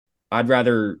I'd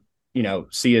rather,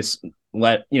 see us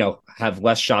have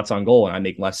less shots on goal and I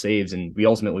make less saves and we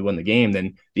ultimately win the game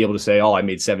than be able to say, oh, I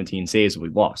made 17 saves and we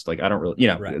lost. Like, I don't really,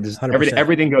 Right.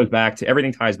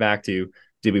 everything ties back to,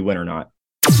 did we win or not?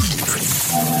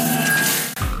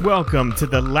 Welcome to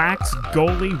the Lax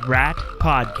Goalie Rat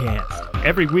Podcast.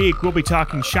 Every week we'll be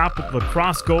talking shop with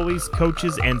lacrosse goalies,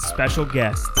 coaches, and special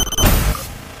guests.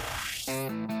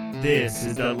 This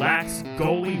is the Lax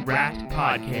Goalie Rat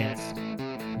Podcast.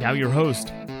 Now your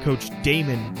host, Coach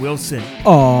Damon Wilson.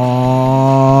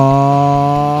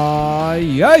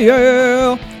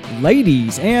 Yeah.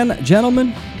 Ladies and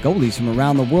gentlemen, goalies from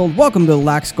around the world, welcome to the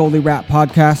Lax Goalie Rat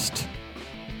Podcast.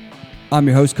 I'm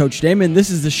your host, Coach Damon.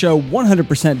 This is the show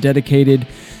 100% dedicated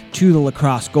to the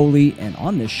lacrosse goalie. And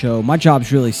on this show, my job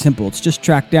is really simple. It's just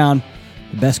track down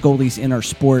the best goalies in our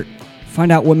sport,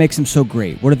 find out what makes them so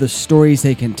great. What are the stories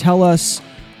they can tell us,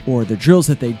 or the drills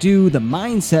that they do, the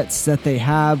mindsets that they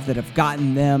have that have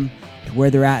gotten them to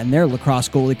where they're at in their lacrosse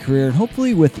goalie career. And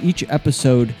hopefully with each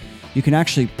episode, you can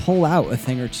actually pull out a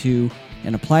thing or two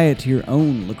and apply it to your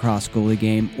own lacrosse goalie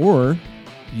game or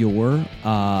your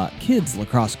kids'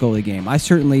 lacrosse goalie game. I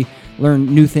certainly learn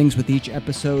new things with each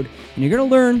episode, and you're going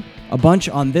to learn a bunch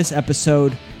on this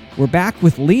episode. We're back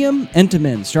with Liam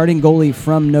Entenmann, starting goalie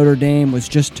from Notre Dame, was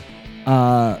just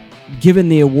given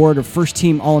the award of First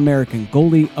Team All-American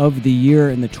Goalie of the Year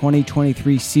in the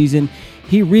 2023 season.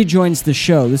 He rejoins the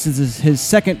show. This is his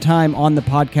second time on the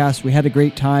podcast. We had a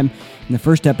great time in the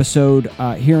first episode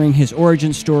hearing his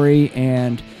origin story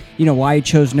and why he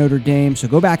chose Notre Dame. So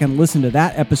go back and listen to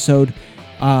that episode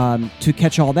to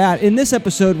catch all that. In this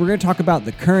episode, we're going to talk about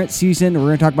the current season. We're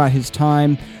going to talk about his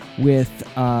time with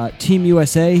Team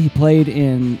USA. He played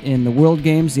in the World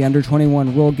Games, the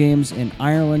Under-21 World Games in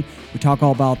Ireland. We talk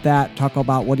all about that, talk all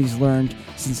about what he's learned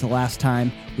since the last time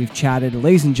we've chatted.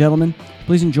 Ladies and gentlemen,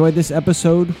 please enjoy this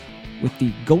episode with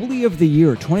the Goalie of the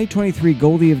Year, 2023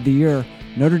 Goalie of the Year,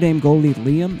 Notre Dame goalie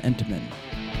Liam Entenmann.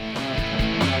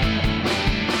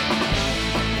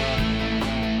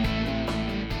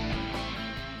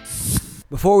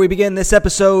 Before we begin this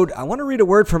episode, I want to read a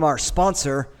word from our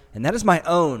sponsor, and that is my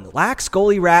own, Lax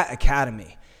Goalie Rat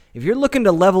Academy. If you're looking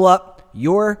to level up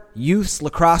your youth's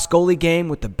lacrosse goalie game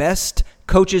with the best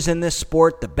coaches in this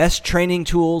sport, the best training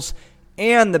tools,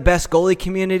 and the best goalie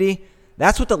community,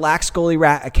 that's what the Lax Goalie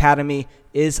Rat Academy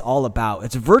is all about.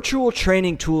 It's virtual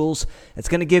training tools that's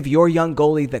going to give your young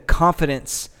goalie the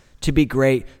confidence to be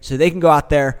great so they can go out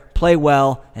there, play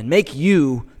well, and make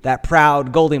you that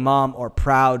proud goalie mom or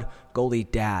proud goalie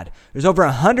dad. There's over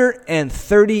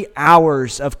 130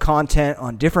 hours of content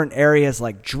on different areas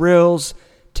like drills,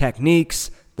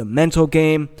 techniques, the mental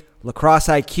game, lacrosse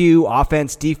IQ,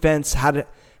 offense, defense, how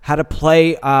to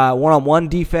play one-on-one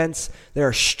defense. There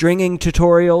are stringing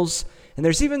tutorials, and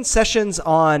there's even sessions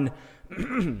on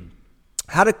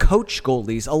how to coach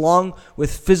goalies along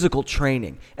with physical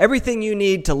training. Everything you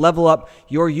need to level up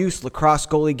your youth lacrosse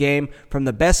goalie game from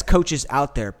the best coaches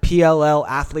out there. PLL,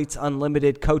 Athletes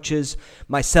Unlimited coaches,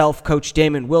 myself, Coach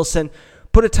Damon Wilson.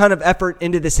 Put a ton of effort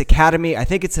into this academy. I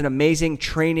think it's an amazing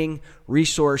training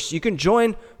resource. You can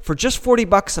join for just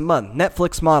 $40 a month,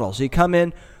 Netflix model. So you come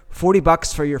in,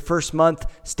 $40 for your first month,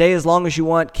 stay as long as you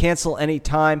want, cancel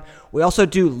anytime. We also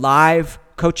do live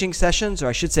coaching sessions, or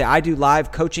I should say I do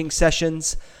live coaching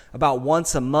sessions about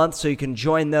once a month, so you can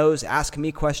join those, ask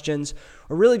me questions,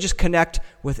 or really just connect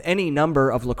with any number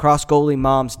of lacrosse goalie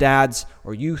moms, dads,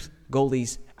 or youth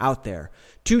goalies out there.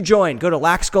 To join, go to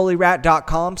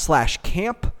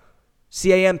laxgoalierat.com/camp,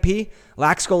 C-A-M-P,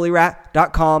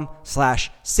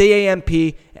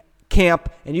 laxgoalierat.com/CAMP camp,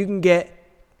 and you can get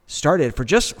started for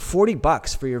just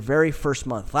 $40 for your very first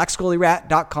month.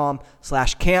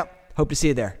 laxgoalierat.com/camp. Hope to see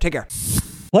you there. Take care.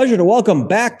 Pleasure to welcome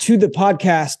back to the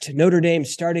podcast Notre Dame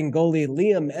starting goalie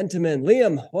Liam Entenmann.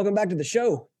 Liam, welcome back to the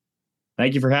show.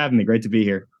 Thank you for having me. Great to be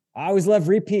here. I always love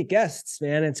repeat guests,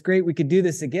 man. It's great we could do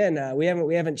this again. We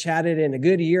haven't chatted in a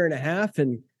good year and a half,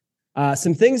 and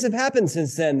some things have happened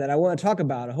since then that I want to talk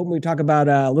about. I hope we talk about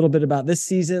a little bit about this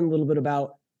season, a little bit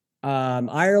about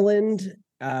Ireland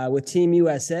with Team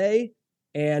USA,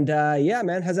 and yeah,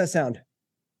 man, how's that sound?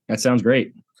 That sounds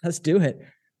great. Let's do it.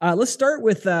 Let's start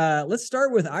with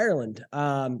Ireland.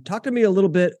 Talk to me a little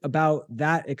bit about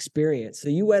that experience. So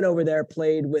you went over there,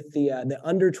 played with the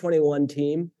under-21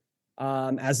 team.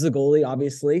 As the goalie,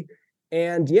 obviously.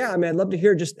 And yeah, I mean, I'd love to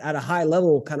hear just at a high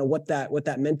level, kind of what that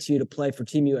meant to you to play for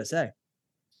Team USA.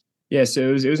 Yeah, so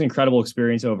it was an incredible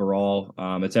experience overall.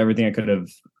 It's everything I could have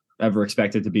ever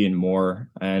expected to be and more.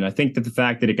 And I think that the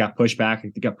fact that it got pushed back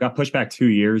 2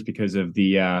 years because of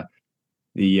the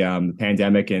the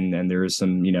pandemic, and there was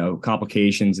some,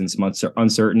 complications and some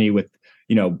uncertainty with,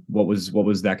 what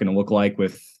was that going to look like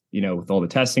with, with all the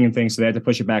testing and things. So they had to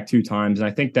push it back 2 times. And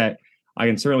I think that I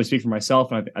can certainly speak for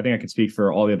myself, and I think I can speak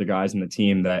for all the other guys in the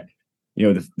team that,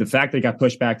 the fact that it got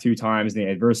pushed back 2 times, the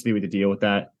adversity we had to deal with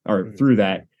that or through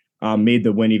that, made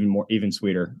the win even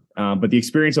sweeter. But the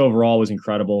experience overall was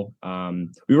incredible. We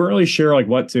weren't really sure like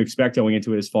what to expect going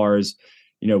into it as far as,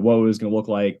 what it was going to look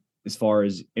like as far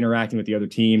as interacting with the other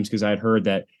teams, because I had heard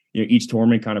that, each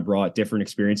tournament kind of brought different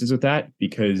experiences with that,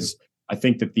 because I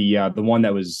think that the one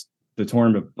that was the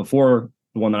tournament before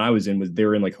the one that I was in they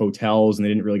were in like hotels and they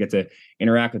didn't really get to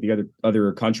interact with the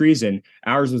other countries. And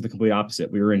ours was the complete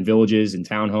opposite. We were in villages and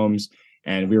townhomes,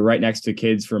 and we were right next to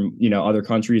kids from, other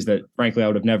countries that frankly I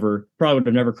would have never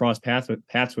crossed paths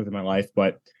with in my life.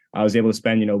 But I was able to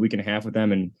spend, a week and a half with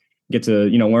them and get to,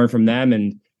 learn from them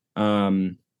and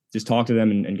just talk to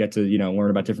them and get to, learn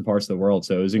about different parts of the world.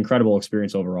 So it was an incredible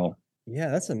experience overall. Yeah,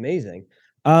 that's amazing.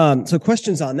 So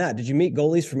questions on that. Did you meet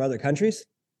goalies from other countries?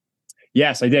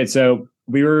 Yes, I did. So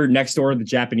we were next door to the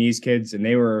Japanese kids, and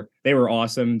they were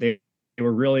awesome. They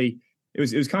were really, it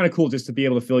was kind of cool just to be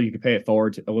able to feel you could pay it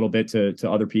forward a little bit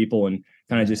to other people and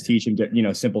kind of just teach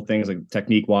them, simple things like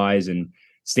technique wise and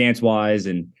stance wise.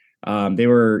 And they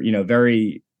were,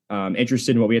 very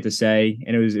interested in what we had to say.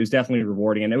 And it was definitely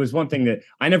rewarding. And it was one thing that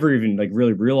I never even like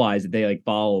really realized that they like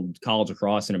followed college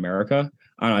lacrosse in America.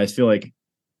 I don't know. I just feel like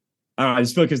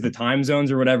because the time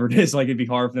zones or whatever it is, like it'd be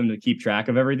hard for them to keep track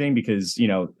of everything because,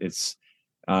 it's,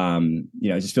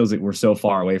 it just feels like we're so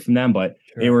far away from them, but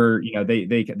They were,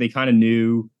 they kind of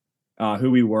knew who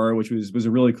we were, which was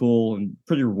a really cool and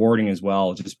pretty rewarding as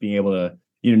well. Just being able to,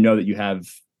 know that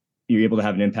you're able to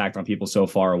have an impact on people so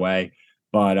far away.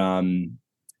 But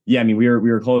yeah, I mean, we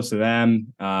were close to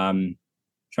them. Trying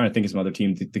to think of some other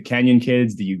teams, the Kenyan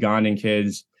kids, the Ugandan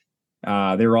kids,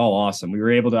 they were all awesome. We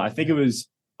were able to,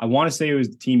 I want to say it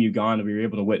was Team Uganda. We were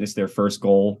able to witness their first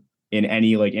goal in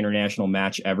any like international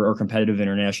match ever or competitive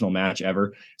international match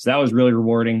ever. So that was really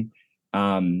rewarding.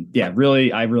 Really,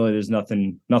 there's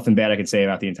nothing bad I could say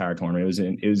about the entire tournament.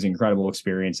 It was an incredible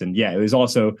experience. And yeah, it was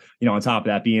also, on top of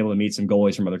that, being able to meet some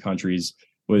goalies from other countries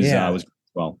was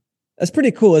well. That's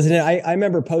pretty cool, isn't it? I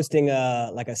remember posting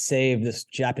like a save this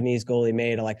Japanese goalie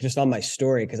made like just on my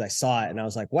story because I saw it and I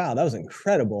was like, wow, that was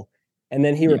incredible. And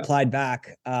then he replied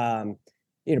back,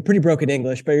 pretty broken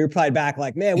English, but he replied back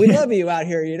like, man, we love you out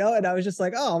here, And I was just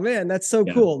like, oh man, that's so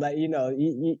cool that,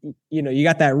 you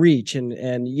got that reach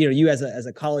and, you as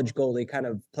a college goalie kind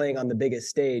of playing on the biggest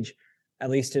stage,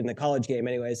 at least in the college game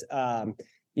anyways,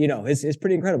 it's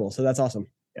pretty incredible. So that's awesome.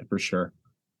 Yeah, for sure.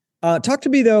 Talk to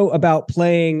me though about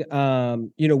playing,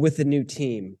 with the new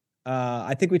team.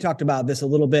 I think we talked about this a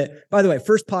little bit. By the way,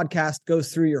 first podcast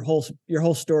goes through your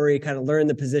whole story, kind of learn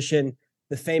the position,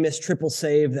 the famous triple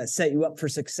save that set you up for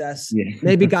success. Yeah.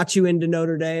 Maybe got you into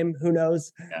Notre Dame. Who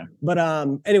knows? Yeah. But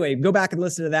anyway, go back and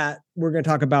listen to that. We're going to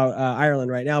talk about Ireland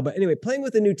right now. But anyway, playing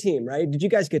with a new team, right? Did you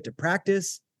guys get to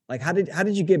practice? Like, how did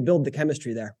you build the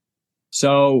chemistry there?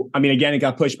 So, I mean, again, it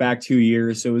got pushed back 2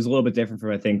 years. So it was a little bit different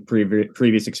from, I think,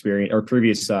 previous experience or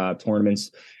previous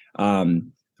tournaments.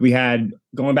 We had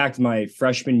going back to my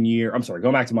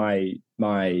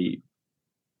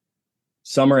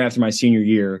summer after my senior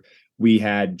year, we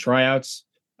had tryouts,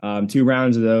 2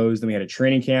 rounds of those. Then we had a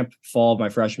training camp fall of my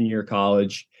freshman year of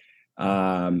college,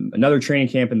 another training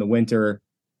camp in the winter,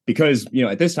 because,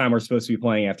 at this time we're supposed to be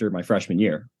playing after my freshman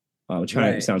year, which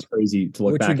kind of sounds crazy to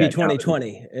look back at. Which would be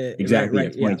 2020. Exactly,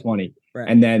 right, 2020. Yeah. Right.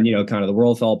 And then, kind of the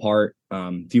world fell apart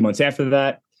a few months after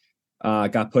that,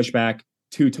 got pushed back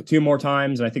two more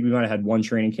times. And I think we might have had one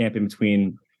training camp in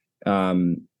between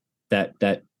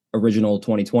that original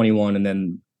 2021 and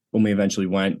then when we eventually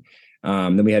went.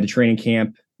 Then we had a training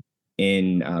camp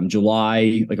in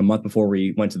July, like a month before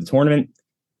we went to the tournament.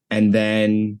 And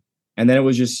then it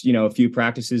was just, a few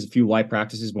light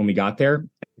practices when we got there.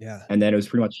 Yeah. And then it was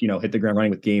pretty much, hit the ground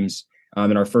running with games.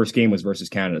 And our first game was versus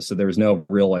Canada. So there was no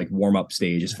real like warm up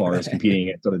stage as far as competing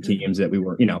against other teams that we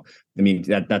were,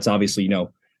 that's obviously,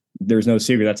 there's no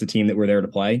secret. That's the team that we're there to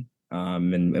play.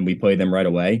 And we played them right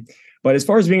away. But as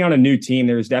far as being on a new team,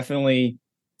 it was definitely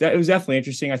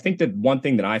interesting. I think that one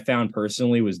thing that I found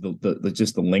personally was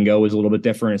the lingo was a little bit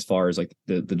different as far as like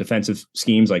the defensive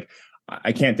schemes. Like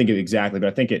I can't think of it exactly, but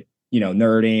I think it,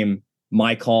 Notre Dame,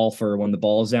 my call for when the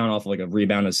ball is down off of like a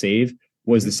rebound and save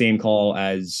was the same call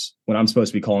as when I'm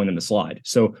supposed to be calling them to slide.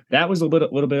 So that was a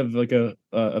little bit of like of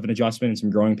an adjustment and some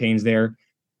growing pains there.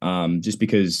 Just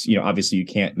because, obviously you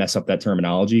can't mess up that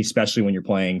terminology, especially when you're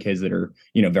playing kids that are,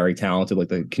 very talented, like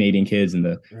the Canadian kids and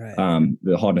the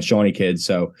Haudenosaunee kids.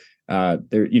 So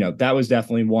there, that was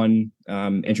definitely one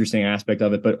interesting aspect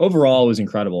of it. But overall, it was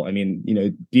incredible. I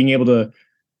mean, being able to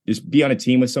just be on a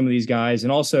team with some of these guys,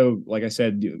 and also, like I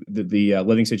said, the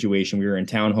living situation. We were in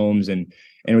townhomes, and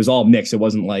it was all mixed. It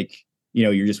wasn't like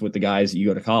you're just with the guys that you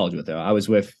go to college with. I was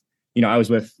with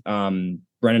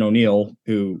Brennan O'Neill,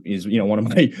 who is one of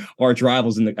my arch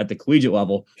rivals at the collegiate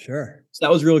level. Sure. So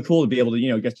that was really cool to be able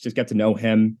to get to know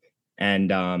him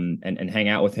and hang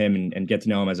out with him and get to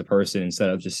know him as a person instead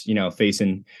of just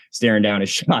staring down his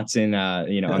shots in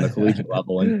on the collegiate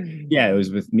level. And yeah, it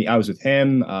was with me. I was with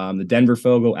him, the Denver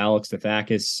Fogo, Alex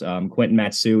Stefakis, Quentin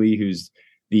Matsui, who's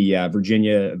the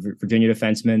Virginia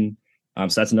defenseman.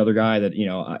 So that's another guy that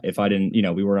if I didn't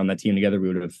we weren't on that team together, we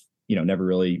would have never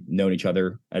really known each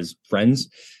other as friends.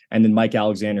 And then Mike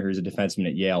Alexander, who's a defenseman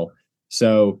at Yale.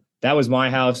 So that was my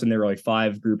house, and there were like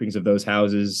 5 groupings of those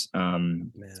houses.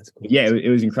 Man, that's cool. Yeah, it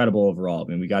was incredible overall.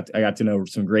 I mean, I got to know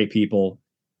some great people,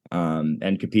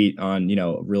 and compete on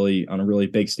a really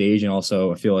big stage, and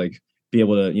also I feel like be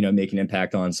able to make an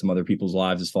impact on some other people's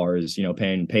lives as far as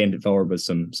paying it forward with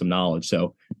some knowledge.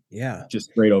 So yeah,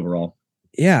 just great overall.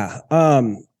 Yeah.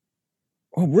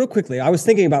 Oh, real quickly, I was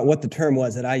thinking about what the term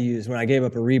was that I used when I gave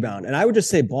up a rebound, and I would just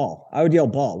say ball. I would yell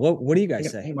ball. What do you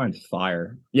guys say? I think mine's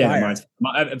fire. Yeah,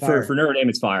 fire. For Notre Dame,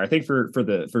 it's fire. I think for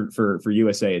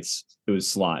USA, it was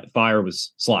slide. Fire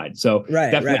was slide. So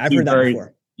right. I've heard that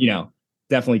before.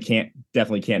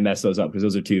 Definitely can't mess those up because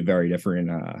those are 2 very different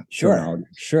sure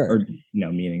or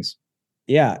meanings.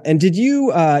 Yeah. And did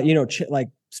you like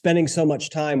spending so much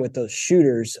time with those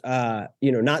shooters,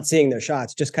 not seeing their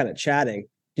shots, just kind of chatting?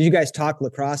 Did you guys talk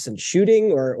lacrosse and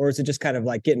shooting, or is it just kind of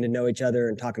like getting to know each other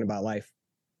and talking about life?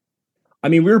 I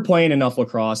mean, we were playing enough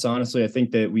lacrosse. Honestly, I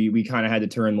think that we kind of had to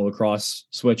turn the lacrosse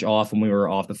switch off when we were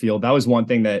off the field. That was one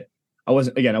thing that I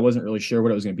wasn't really sure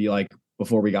what it was going to be like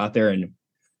before we got there. And,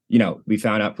 we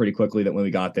found out pretty quickly that when we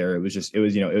got there, it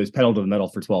was pedal to the metal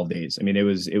for 12 days. I mean, it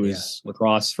was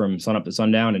lacrosse from sun up to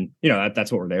sundown, and,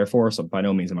 that's what we're there for. So by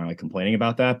no means am I like complaining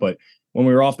about that. But when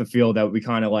we were off the field, that we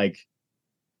kind of like,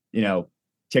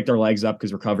 kicked our legs up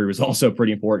because recovery was also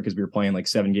pretty important because we were playing like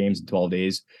 7 games in 12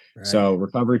 days. Right. So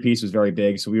recovery piece was very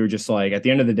big. So we were just like, at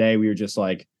the end of the day, we were just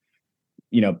like,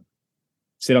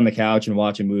 sit on the couch and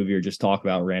watch a movie or just talk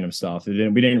about random stuff. We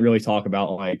didn't really talk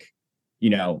about like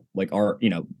our,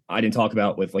 I didn't talk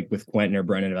about with Quentin or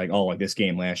Brennan, like, oh, like this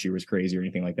game last year was crazy or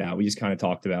anything like that. We just kind of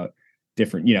talked about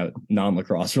different,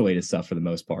 non-lacrosse related stuff for the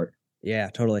most part. Yeah,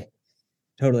 totally.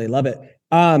 Love it.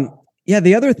 Yeah.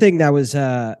 The other thing that was,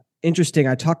 interesting.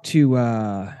 I talked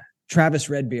to Travis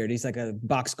Redbeard. He's like a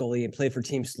box goalie and played for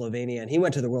Team Slovenia, and he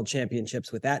went to the World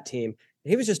Championships with that team.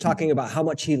 And he was just talking about how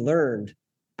much he learned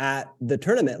at the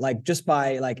tournament, like just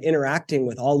by like interacting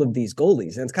with all of these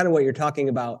goalies. And it's kind of what you're talking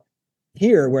about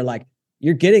here, where like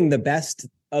you're getting the best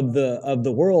of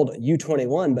the world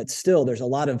U21, but still there's a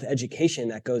lot of education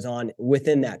that goes on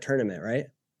within that tournament, right?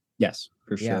 Yes,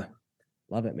 for sure. Yeah.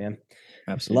 Love it, man.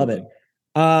 Absolutely. Love it.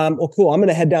 Well, cool. I'm going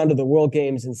to head down to the World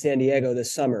Games in San Diego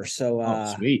this summer. So,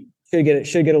 sweet.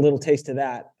 Should get a little taste of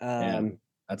that.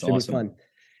 That's should awesome. Be fun.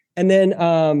 And then,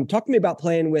 talk to me about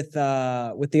playing with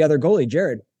the other goalie,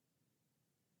 Jared.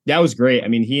 That was great. I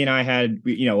mean, he and I had,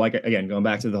 like, again, going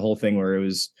back to the whole thing where it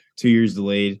was 2 years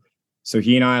delayed. So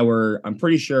he and I were, I'm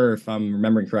pretty sure if I'm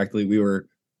remembering correctly, we were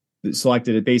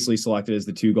selected as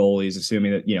the 2 goalies,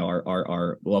 assuming that,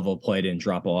 our level of play didn't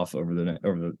drop off over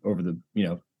the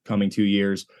coming 2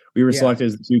 years. We were selected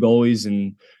as the 2 goalies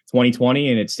in 2020,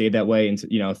 and it stayed that way into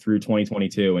through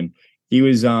 2022. And he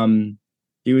was a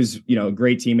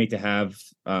great teammate to have.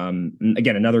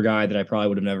 Again, another guy that I probably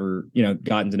would have never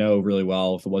gotten to know really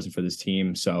well if it wasn't for this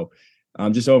team. So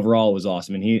just overall it was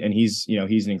awesome. And he's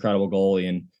an incredible goalie,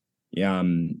 and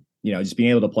just being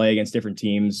able to play against different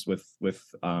teams with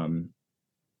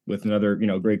another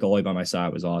great goalie by my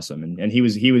side was awesome. And he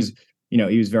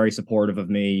was very supportive of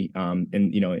me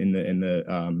in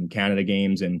the Canada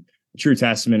games, and a true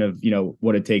testament of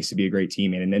what it takes to be a great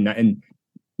teammate. And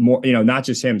more, not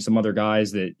just him, some other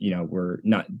guys that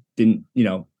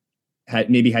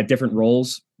had different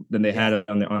roles than they had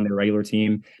on their regular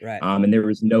team. Right. And there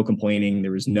was no complaining,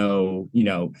 there was no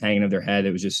hanging of their head.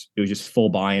 It was just full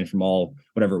buy-in from all,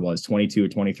 whatever it was, 22 or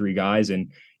 23 guys.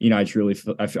 And I truly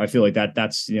I feel like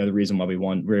that's the reason why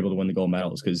we're able to win the gold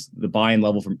medals, because the buy-in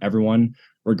level from everyone,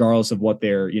 regardless of what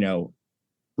their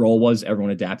role was,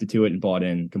 everyone adapted to it and bought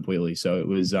in completely. So it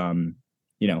was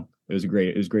it was a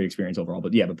great experience overall.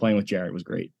 But playing with Jarrett was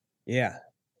great. Yeah,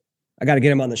 I got to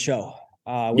get him on the show.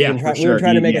 We've been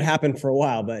trying to make it happen for a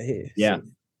while, but he's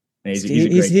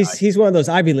one of those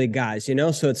Ivy League guys,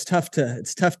 so it's tough to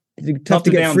get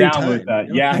free time. With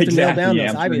that. Yeah, exactly. Nail down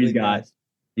those Ivy League guys.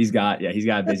 He's got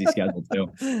a busy schedule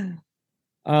too.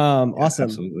 Awesome.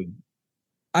 Absolutely.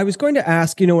 I was going to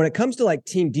ask, when it comes to like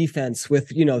team defense with,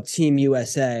 Team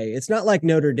USA, it's not like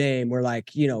Notre Dame where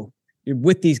like, you're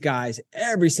with these guys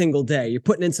every single day. You're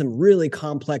putting in some really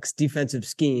complex defensive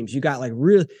schemes. You got like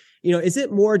real, is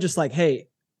it more just like, hey,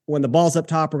 when the ball's up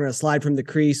top, we're going to slide from the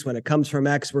crease. When it comes from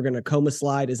X, we're going to coma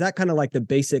slide. Is that kind of like the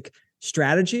basic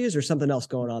strategies or something else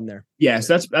going on there? Yes,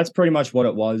 that's pretty much what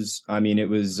it was. I mean, it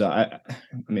was,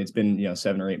 it's been,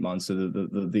 7 or 8 months. So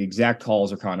the exact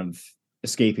calls are kind of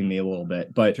escaping me a little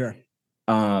bit, but sure.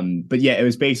 But yeah, it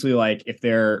was basically like if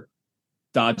they're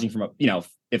dodging from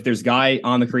if there's a guy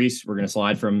on the crease, we're going to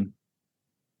slide from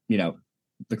the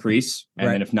crease, and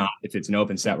then if it's an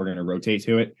open set, we're going to rotate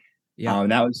to it. Yeah,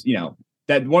 that was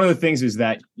that one of the things is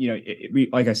that we,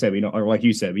 like I said, we don't, or like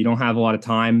you said, we don't have a lot of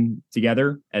time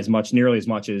together nearly as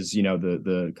much as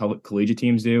the collegiate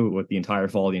teams do with the entire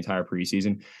fall, the entire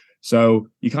preseason. So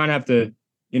you kind of have to,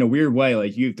 in a weird way,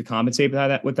 like you have to compensate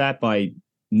with that by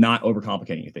not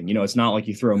overcomplicating anything. It's not like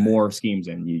you throw more schemes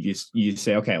in. You just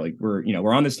say, okay, like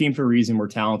we're on this team for a reason. We're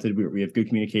talented. We have good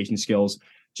communication skills.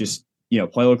 Just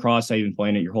play lacrosse how you've been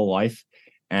playing it your whole life,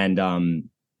 and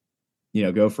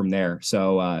go from there.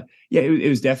 So it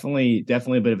was definitely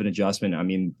a bit of an adjustment. I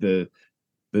mean, the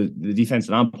defense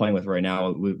that I'm playing with right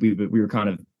now, we were kind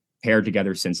of paired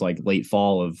together since like late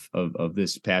fall of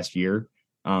this past year.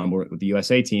 With the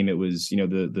USA team, it was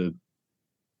the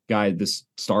guy, this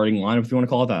starting lineup, if you want to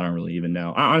call it that. I don't really even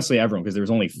know. Honestly, everyone, because there was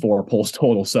only 4 polls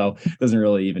total, so it doesn't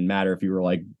really even matter if you were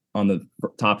like on the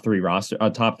top 3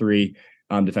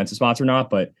 defensive spots or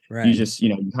not. But you just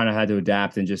you kind of had to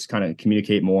adapt and just kind of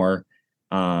communicate more,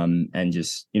 and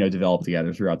just develop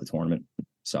together throughout the tournament.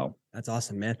 So that's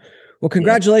awesome, man. Well,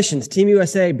 congratulations, Team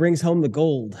USA brings home the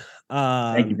gold.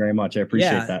 Thank you very much. I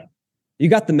appreciate that. You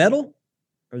got the medal?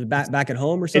 Or is it back at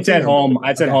home or something? It's at home.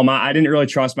 It's at home. I didn't really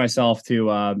trust myself to,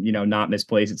 not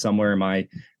misplace it somewhere in my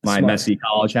messy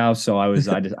college house. So I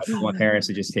told my parents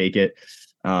to just take it.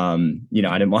 I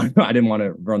didn't want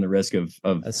to run the risk of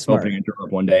opening a drawer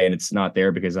up one day and it's not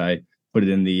there because I put it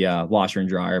in the washer and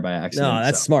dryer by accident. No,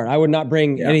 that's smart. I would not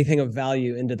bring anything of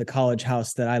value into the college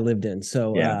house that I lived in.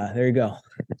 So there you go.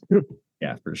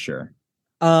 Yeah, for sure.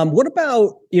 What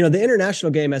about, the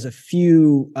international game has a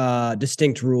few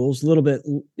distinct rules, a little bit,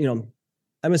 I'm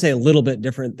going to say a little bit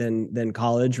different than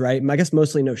college, right? I guess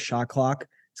mostly no shot clock.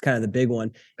 It's kind of the big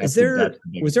one. Was there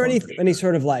any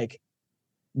sort of like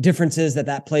differences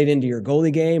that played into your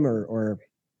goalie game or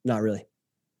not really?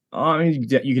 I mean, you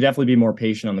could definitely be more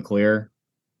patient on the clear.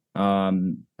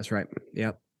 That's right.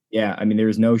 Yep. Yeah. I mean, there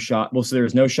was no shot. Well, so there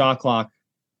was no shot clock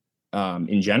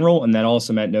in general. And that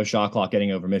also meant no shot clock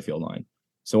getting over midfield line.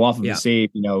 So off of the save,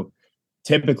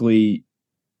 typically,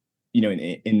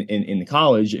 in the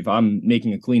college, if I'm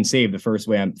making a clean save, the first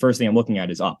thing I'm looking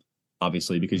at is up,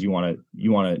 obviously, because you want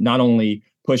to not only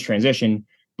push transition,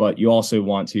 but you also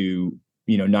want to,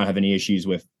 not have any issues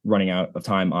with running out of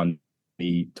time on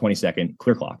the 20-second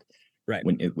clear clock. Right.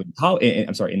 In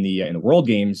the world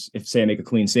games, if say I make a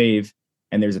clean save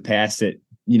and there's a pass that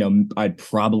I'd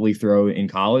probably throw in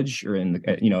college or in the,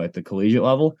 at the collegiate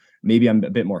level, maybe I'm a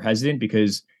bit more hesitant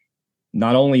because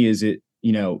not only is it,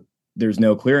 there's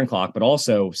no clearing clock, but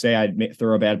also say I'd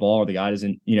throw a bad ball or the guy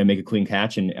doesn't, make a clean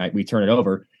catch and we turn it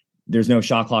over. There's no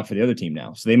shot clock for the other team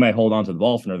now. So they might hold on to the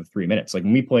ball for another 3 minutes. Like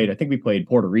when I think we played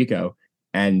Puerto Rico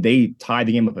and they tied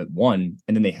the game up at 1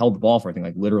 and then they held the ball for, I think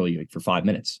literally for 5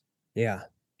 minutes. Yeah.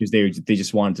 Because they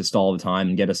just wanted to stall the time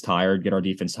and get us tired, get our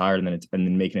defense tired, and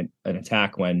then making an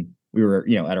attack when we were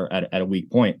at a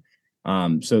weak point.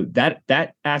 So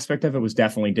that aspect of it was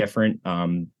definitely different.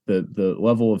 The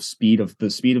level of speed of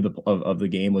the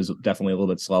game was definitely a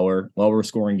little bit slower, lower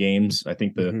scoring games. I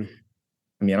think I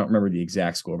mean, I don't remember the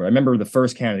exact score, but I remember the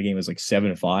first Canada game was like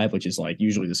 7-5, which is like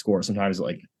usually the score sometimes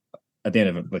like at the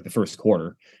end of like the first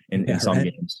quarter in some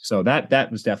games. So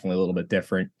that was definitely a little bit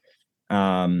different.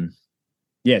 Definitely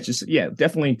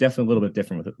a little bit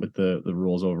different with the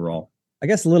rules overall. I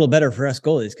guess a little better for us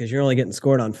goalies because you're only getting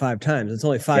scored on 5 times. It's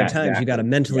only 5 times exactly. You got to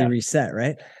mentally reset,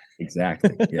 right?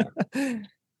 Exactly.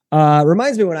 Yeah.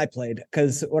 Reminds me when I played,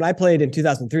 because when I played in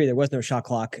 2003, there was no shot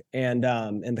clock and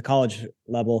in the college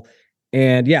level.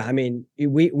 And I mean,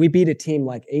 we beat a team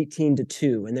like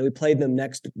 18-2, and then we played them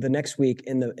the next week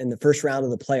in the first round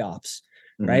of the playoffs,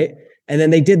 right? And then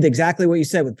they did exactly what you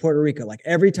said with Puerto Rico. Like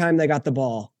every time they got the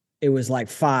ball, it was like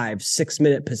 5-6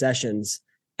 minute possessions.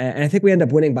 And I think we ended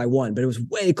up winning by 1, but it was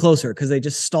way closer because they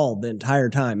just stalled the entire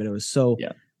time. And it was so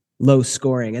low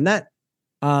scoring. And that,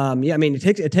 I mean,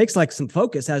 it takes like some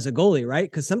focus as a goalie, right?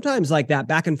 Because sometimes like that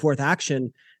back and forth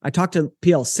action, I talked to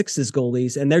PL6's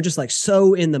goalies, and they're just like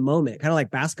so in the moment, kind of like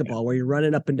basketball, where you're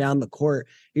running up and down the court.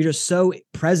 You're just so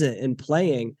present in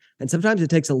playing. And sometimes it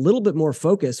takes a little bit more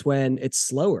focus when it's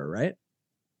slower, right?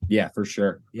 Yeah, for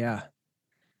sure. Yeah.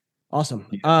 Awesome.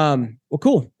 Yeah. Well,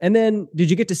 cool. And then did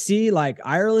you get to see like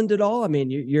Ireland at all? I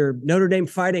mean, you're Notre Dame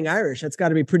Fighting Irish. That's got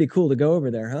to be pretty cool to go over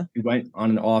there, huh? We went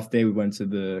on an off day. We went to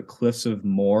the Cliffs of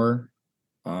Moher,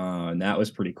 and that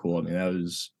was pretty cool. I mean, that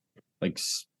was like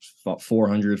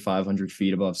 400, 500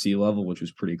 feet above sea level, which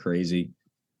was pretty crazy.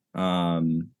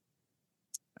 I'm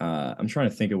trying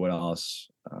to think of what else.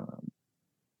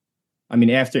 I mean,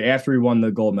 after we won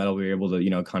the gold medal, we were able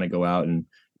to, kind of go out and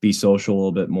be social a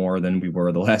little bit more than we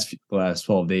were the last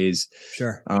 12 days.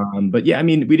 Sure. But yeah, I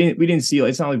mean, we didn't see,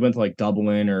 it's not like we went to like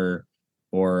Dublin or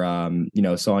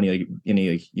saw any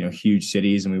huge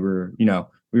cities, and we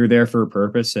were there for a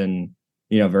purpose, and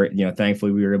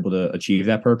thankfully we were able to achieve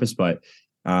that purpose. But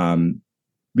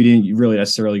we didn't really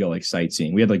necessarily go like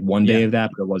sightseeing. We had like one day of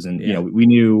that, but it wasn't, we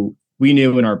knew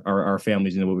and our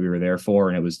families knew what we were there for,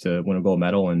 and it was to win a gold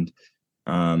medal. And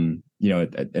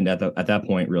at that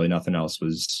point, really nothing else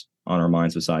was on our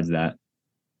minds besides that.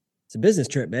 It's a business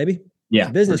trip, baby. Yeah,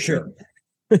 business trip.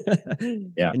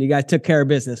 Yeah. And you guys took care of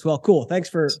business. Well, cool. Thanks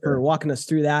for walking us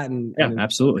through that. And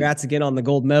absolutely. Congrats again on the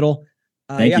gold medal.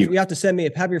 Thank you. You have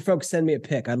to have your folks send me a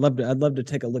pic. I'd love to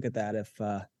take a look at that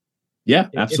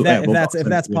absolutely. If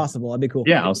that's possible, that'd be cool.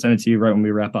 Yeah, I'll send it to you right when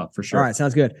we wrap up for sure. All right,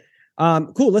 sounds good.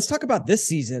 Cool. Let's talk about this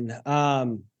season.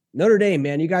 Notre Dame,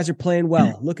 man, you guys are playing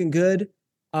well, looking good.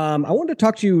 I wanted to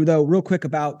talk to you though, real quick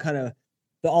about kind of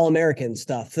the All-American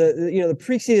stuff. The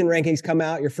preseason rankings come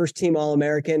out, your first team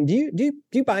All-American. Do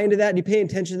you buy into that? Do you pay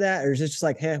attention to that? Or is it just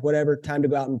like, whatever, time to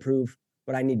go out and prove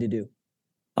what I need to do?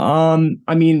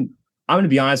 I mean, I'm going to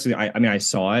be honest with you. I mean, I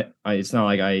saw it. It's not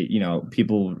like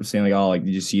people were saying like, oh, like,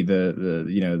 did you see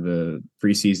the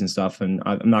preseason stuff? And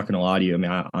I'm not going to lie to you. I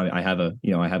mean, I have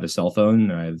a cell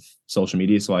phone and I have social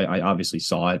media. So I obviously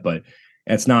saw it, but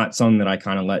it's not something that I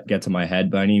kind of let get to my head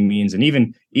by any means. And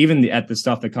even at the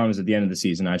stuff that comes at the end of the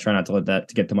season, I try not to let that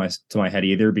to get to my head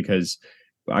either, because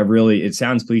it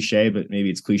sounds cliche, but maybe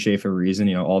it's cliche for a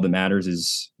reason. All that matters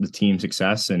is the team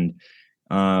success. And,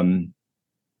 I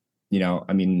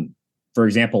mean, for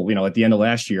example, at the end of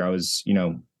last year, I was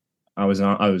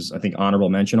I think honorable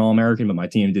mention All-American, but my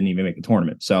team didn't even make the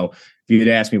tournament. So if you'd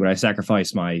ask me, would I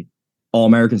sacrifice my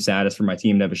All-American status for my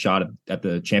team to have a shot at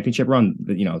the championship run?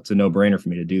 It's a no-brainer for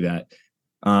me to do that.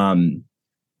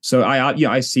 So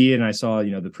I see it, and I saw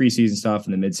the preseason stuff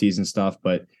and the midseason stuff,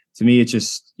 but to me, it's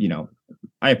just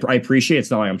I appreciate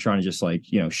it's not like I'm trying to just like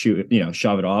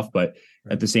shove it off, but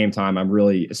at the same time, I'm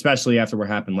really, especially after what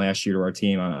happened last year to our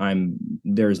team,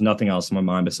 there's nothing else in my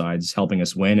mind besides helping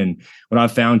us win. And what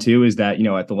I've found too is that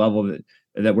at the level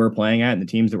that we're playing at and the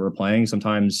teams that we're playing,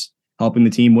 sometimes helping the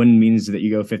team win means that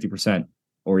you go 50%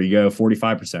 or you go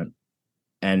 45%.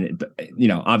 And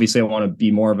obviously I want to be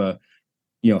more of a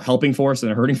helping force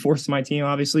than a hurting force to my team,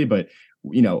 obviously, but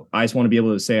I just want to be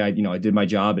able to say I did my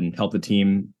job and help the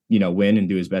team win and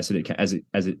do as best as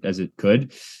it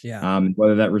could. Yeah.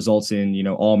 Whether that results in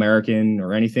All-American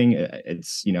or anything,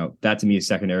 it's that to me is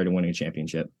secondary to winning a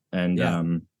championship. And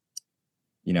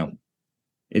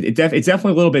it's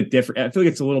definitely a little bit different. I feel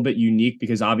like it's a little bit unique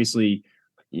because obviously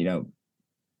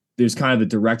there's kind of a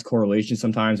direct correlation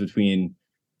sometimes between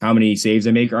how many saves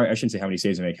I make, or I shouldn't say how many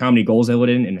saves I make, how many goals I let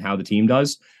in and how the team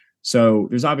does. So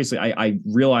there's obviously, I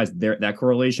realize that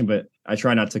correlation, but I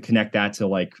try not to connect that to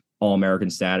like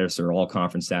All-American status or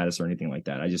All-Conference status or anything like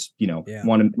that. I just,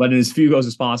 want to let in as few goals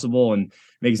as possible and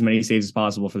make as many saves as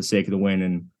possible for the sake of the win.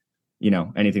 And,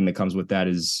 anything that comes with that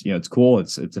is, it's cool.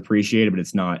 It's appreciated, but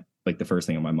it's not like the first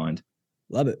thing on my mind.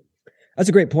 Love it. That's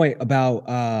a great point about,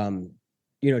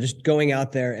 just going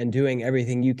out there and doing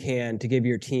everything you can to give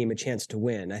your team a chance to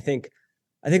win. I think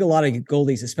a lot of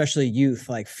goalies, especially youth,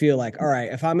 like feel like, all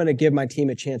right, if I'm going to give my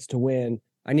team a chance to win,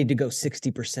 I need to go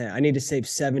 60%. I need to save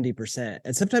 70%.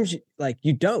 And sometimes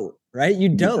you don't, right? You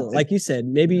don't, like you said,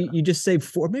 maybe you just save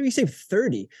 4, maybe you save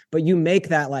 30, but you make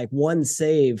that like one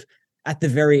save at the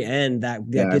very end that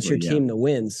gets your team the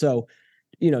win. So,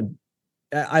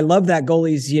 I love that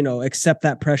goalies, accept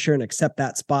that pressure and accept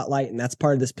that spotlight. And that's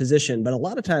part of this position. But a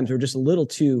lot of times we're just a little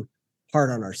too hard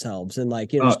on ourselves and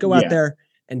just go out there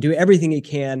and do everything you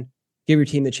can, give your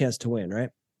team the chance to win, right?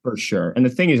 For sure. And the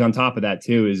thing is, on top of that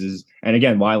too, is and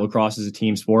again, why lacrosse is a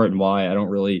team sport and why I don't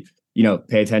really,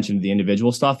 pay attention to the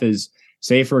individual stuff is,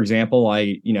 say, for example,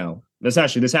 this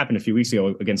happened a few weeks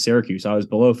ago against Syracuse. I was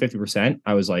below 50%.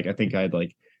 I was like, I think I had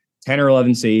like 10 or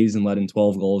 11 saves and let in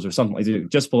 12 goals or something like that,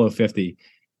 just below 50.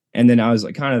 And then I was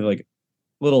like, kind of like,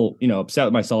 upset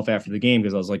with myself after the game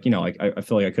because I was like, I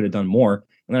feel like I could have done more.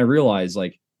 And then I realized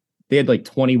like they had like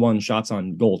 21 shots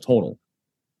on goal total.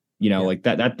 Like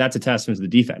that's a testament to the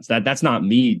defense. That's not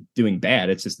me doing bad.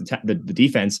 It's just the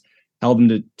defense held them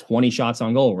to 20 shots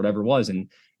on goal or whatever it was. And,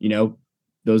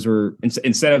 those were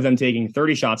instead of them taking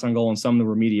 30 shots on goal and some that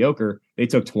were mediocre, they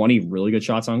took 20 really good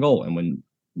shots on goal. And when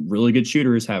really good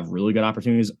shooters have really good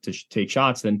opportunities to take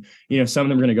shots, then, some of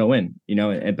them are going to go in,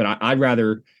 but I'd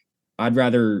rather,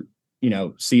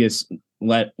 see us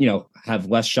have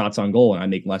less shots on goal and I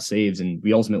make less saves and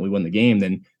we ultimately win the game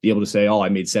than be able to say, oh, I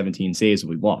made 17 saves and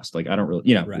we've lost. Like, I don't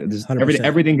really, right.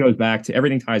 Everything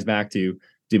ties back to,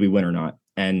 did we win or not?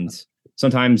 And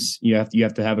sometimes you have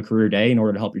to have a career day in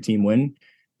order to help your team win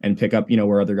and pick up,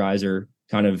 where other guys are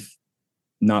kind of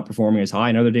not performing as high.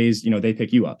 And other days, they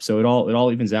pick you up. So it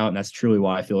all evens out. And that's truly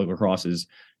why I feel like lacrosse is,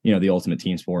 the ultimate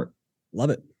team sport. Love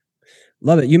it.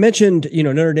 You mentioned,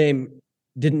 Notre Dame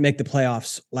didn't make the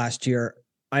playoffs last year.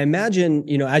 I imagine,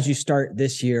 as you start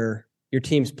this year, your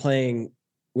team's playing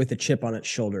with a chip on its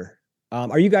shoulder.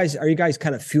 Are you guys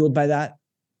kind of fueled by that?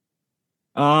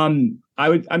 I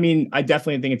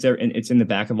definitely think it's in the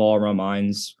back of all of our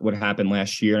minds what happened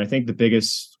last year. And I think the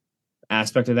biggest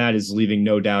aspect of that is leaving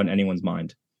no doubt in anyone's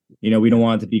mind. We don't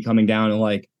want it to be coming down to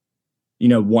like,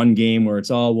 one game where it's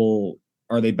well,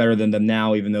 are they better than them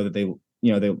now? Even though that they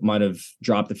might have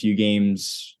dropped a few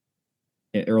games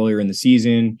earlier in the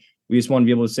season. We just want to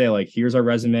be able to say like, here's our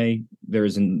resume.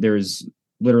 There's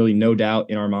literally no doubt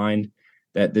in our mind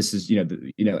that this is,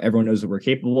 everyone knows what we're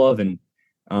capable of. And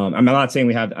I'm not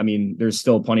saying there's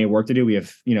still plenty of work to do. We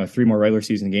have, 3 more regular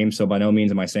season games. So by no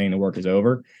means am I saying the work is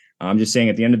over. I'm just saying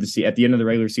at the end of the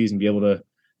regular season, be able to,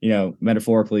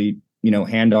 metaphorically,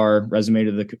 hand our resume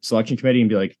to the selection committee and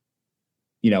be like,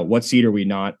 what seed are we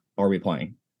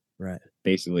playing? Right.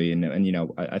 Basically. And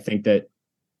I think that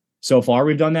so far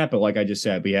we've done that, but like I just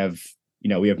said, we have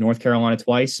North Carolina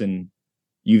twice and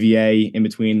UVA in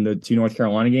between the 2 North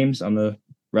Carolina games on the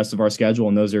rest of our schedule.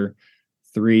 And those are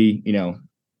 3,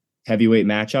 heavyweight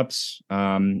matchups,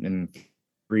 and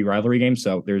 3 rivalry games.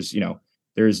 So there's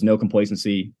no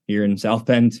complacency here in South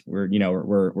Bend. We're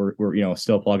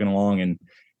still plugging along and,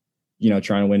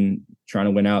 trying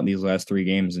to win out in these last 3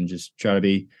 games and just try to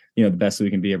be, the best that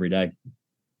we can be every day.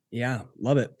 Yeah.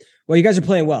 Love it. Well, you guys are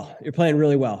playing well. You're playing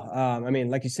really well.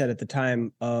 Like you said, at the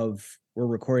time of we're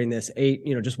recording this, 8,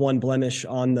 just 1 blemish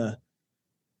on the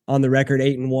record,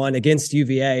 8-1 against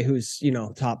UVA, who's,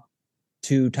 top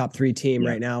 2, top 3 team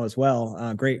right now as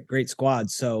well. Great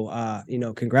squad. So,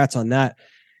 congrats on that.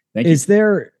 Thank you. Is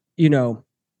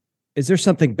there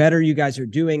something better you guys are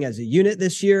doing as a unit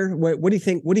this year? What do you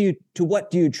think? To what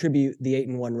do you attribute the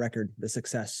 8-1 record, the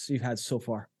success you've had so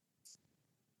far?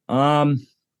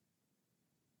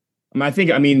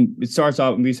 It starts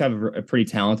off, we just have a pretty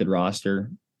talented roster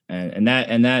and that,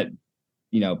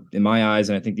 in my eyes,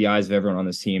 and I think the eyes of everyone on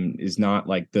this team, is not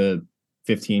like the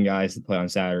 15 guys that play on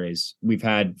Saturdays. We've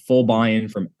had full buy-in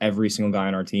from every single guy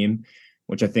on our team,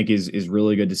 which I think is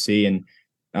really good to see. And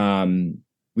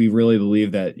we really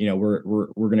believe that, we're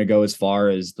going to go as far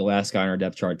as the last guy on our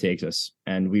depth chart takes us.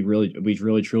 And we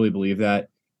really truly believe that,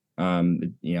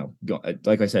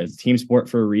 like I said, it's a team sport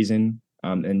for a reason.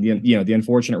 And the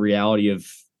unfortunate reality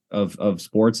of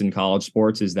sports and college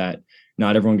sports is that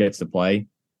not everyone gets to play,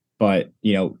 but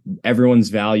everyone's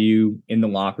value in the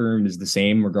locker room is the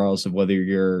same, regardless of whether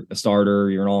you're a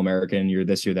starter, you're an All-American, you're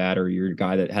this or that, or you're a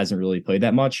guy that hasn't really played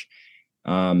that much.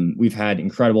 We've had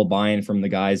incredible buy-in from the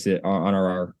guys that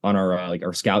are on our like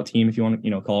our scout team, if you want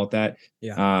to call it that.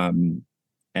 Yeah.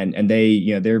 And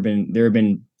they there have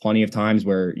been plenty of times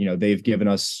where they've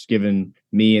given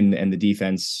me and the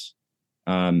defense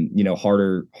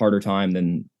harder time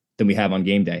than we have on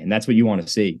game day. And that's what you want to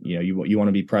see. You want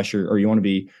to be pressure, or you want to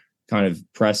be kind of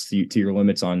pressed to your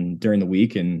limits during the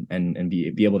week and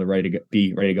be able to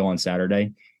be ready to go on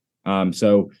Saturday.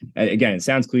 So again, it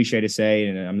sounds cliche to say,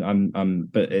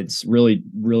 and but it's really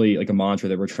like a mantra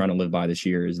that we're trying to live by this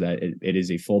year, is that it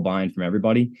is a full buy-in from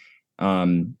everybody.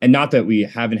 And not that we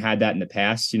haven't had that in the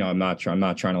past. I'm not trying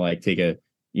to like take a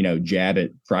jab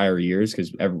at prior years,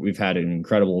 because we've had an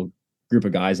incredible group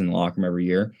of guys in the locker room every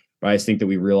year. But I just think that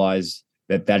we realize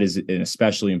that is an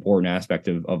especially important aspect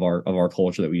of our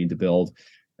culture that we need to build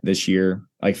this year.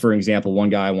 Like, for example, one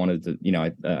guy I wanted to,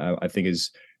 I think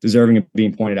is deserving of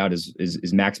being pointed out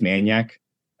is Max Maniak,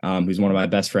 who's one of my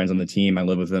best friends on the team. I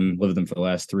lived with him for the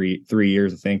last three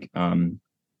years, I think.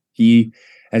 He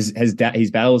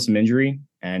he's battled some injury,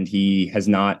 and he has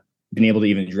not been able to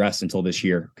even dress until this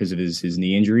year because of his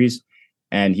knee injuries.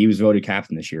 And he was voted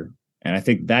captain this year. And I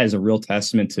think that is a real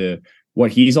testament to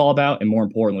what he's all about, and more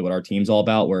importantly, what our team's all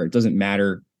about, where it doesn't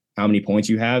matter how many points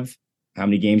you have, how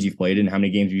many games you've played in, how many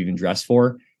games you've even dressed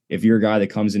for. If you're a guy that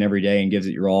comes in every day and gives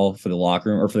it your all for the locker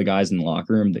room or for the guys in the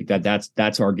locker room,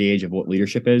 that's our gauge of what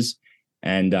leadership is.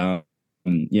 And I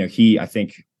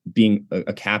think being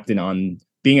a captain on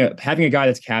having a guy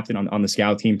that's captain on the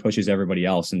scout team pushes everybody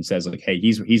else and says like, hey,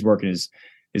 he's working his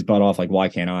butt off. Like, why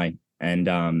can't I?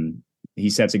 And he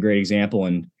sets a great example.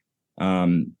 And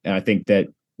I think that,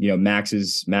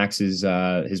 Max's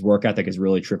his work ethic has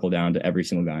really trickled down to every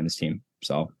single guy on this team.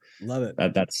 So love it.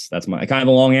 That's my kind of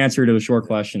a long answer to a short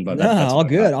question, but that's all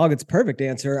good. All good's perfect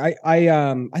answer.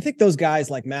 I think those guys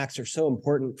like Max are so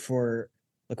important for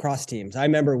lacrosse teams. I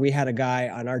remember we had a guy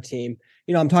on our team,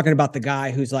 I'm talking about the guy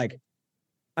who's like,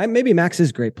 maybe Max is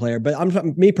a great player, but I'm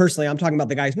talking about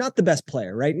the guy who's not the best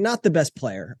player, right? Not the best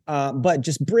player, but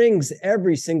just brings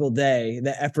every single day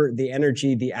the effort, the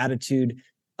energy, the attitude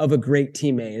of a great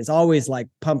teammate. It's always like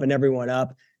pumping everyone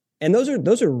up. And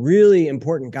those are really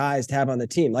important guys to have on the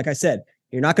team. Like I said,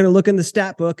 you're not going to look in the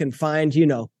stat book and find,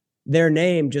 their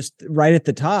name just right at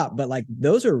the top, but like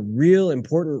those are real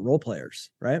important role players,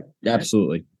 right?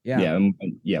 Absolutely. Yeah.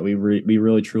 We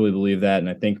really truly believe that. And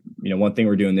I think, one thing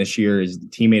we're doing this year is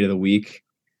teammate of the week.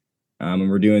 And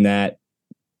we're doing that.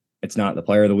 It's not the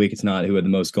player of the week. It's not who had the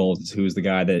most goals. It's who was the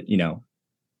guy that,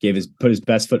 put his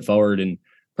best foot forward and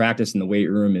practice in the weight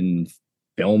room and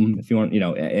film, if you want,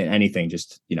 anything,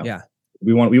 just, yeah.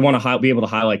 We want to be able to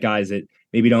highlight guys that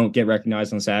maybe don't get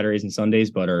recognized on Saturdays and Sundays,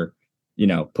 but are,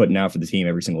 putting out for the team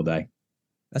every single day.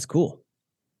 That's cool.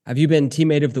 Have you been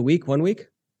teammate of the week one week?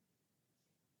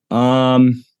 I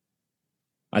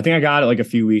think I got it like a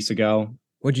few weeks ago.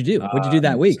 What'd you do? What'd you do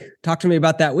that week? Talk to me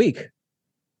about that week.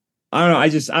 I don't know.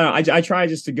 I try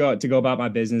just to go about my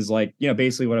business. Like,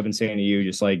 basically what I've been saying to you,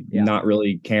 just like not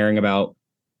really caring about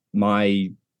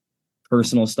my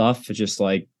personal stuff. It's just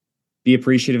like, be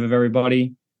appreciative of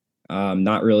everybody.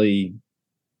 Not really,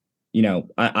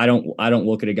 I don't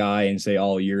look at a guy and say,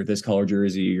 oh, you're this color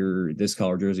jersey, you're this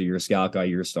color jersey, you're a scout guy,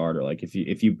 you're a starter. Like if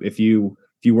you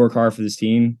work hard for this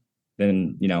team,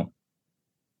 then,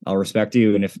 I'll respect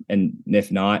you. And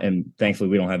if not, and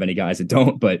thankfully we don't have any guys that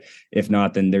don't, but if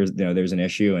not, then there's an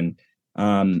issue. And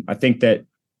I think that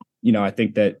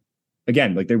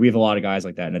again, like we have a lot of guys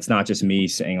like that. And it's not just me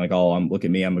saying like, oh, look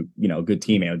at me, I'm a good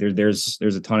teammate.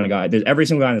 There's a ton of guys. Every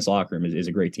single guy in this locker room is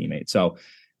a great teammate. So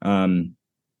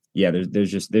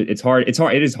there's just, it's hard.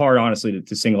 It is hard, honestly,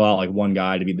 to single out like one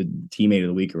guy to be the teammate of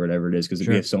the week or whatever it is, because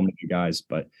we have so many guys.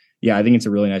 But yeah, I think it's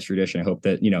a really nice tradition. I hope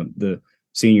that, the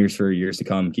seniors for years to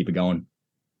come keep it going.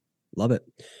 Love it.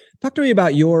 Talk to me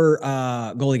about your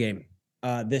goalie game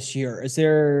this year. Is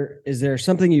there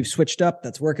something you've switched up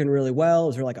that's working really well?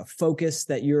 Is there like a focus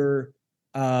that you've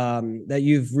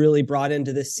really brought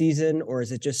into this season, or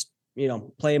is it just,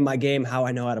 playing my game how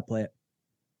I know how to play it?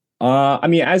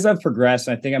 As I've progressed,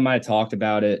 I think I might have talked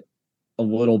about it a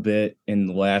little bit in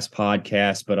the last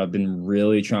podcast, but I've been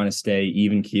really trying to stay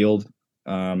even keeled.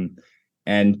 And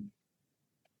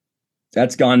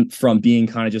that's gone from being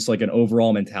kind of just like an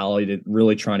overall mentality to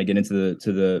really trying to get into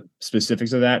the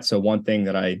specifics of that. So one thing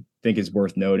that I think is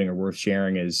worth noting or worth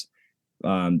sharing is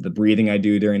the breathing I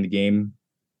do during the game,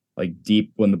 like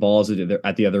deep when the ball is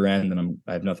at the other end and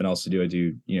I have nothing else to do. I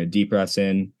do, deep breaths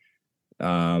in,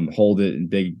 hold it, and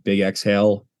big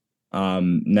exhale.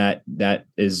 That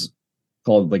is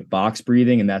called like box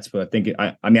breathing. And that's what I think.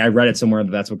 I read it somewhere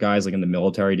that that's what guys like in the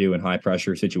military do in high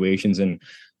pressure situations. And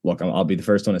look, I'll be the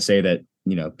first one to say that,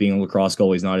 being a lacrosse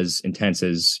goalie is not as intense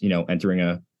as, entering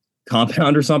a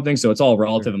compound or something. So it's all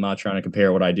relative. I'm not trying to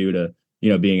compare what I do to,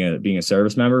 being a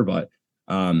service member, but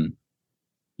I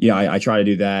try to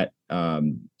do that.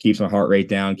 Keeps my heart rate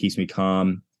down, keeps me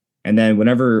calm. And then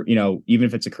whenever, even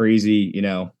if it's a crazy,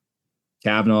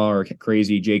 Kavanaugh or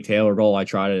crazy Jake Taylor goal, I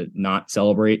try to not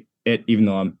celebrate it, even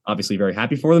though I'm obviously very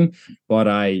happy for them, but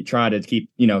I try to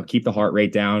keep the heart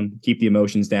rate down, keep the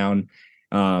emotions down,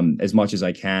 as much as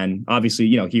I can. Obviously,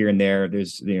 here and there,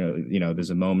 there's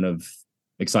a moment of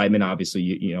excitement.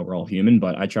 Obviously, we're all human,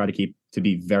 but I try to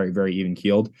be very, very even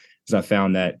keeled, because I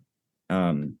found that,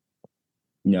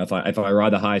 if I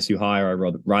ride the highs too high or I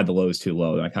ride the lows too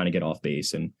low, then I kind of get off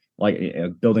base. And like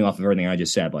building off of everything I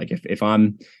just said, like if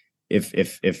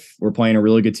we're playing a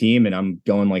really good team and I'm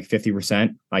going like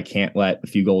 50%, I can't let a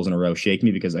few goals in a row shake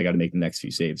me, because I got to make the next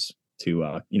few saves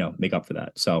to make up for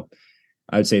that. So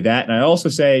I would say that. And I also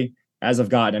say, as I've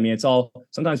gotten, it's all,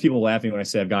 sometimes people laugh at me when I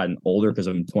say I've gotten older because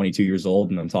I'm 22 years old,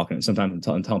 and I'm talking, sometimes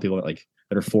I'm telling people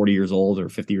that are 40 years old or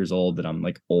 50 years old that I'm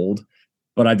like old.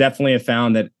 But I definitely have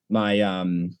found that my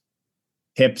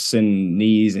hips and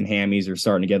knees and hammies are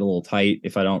starting to get a little tight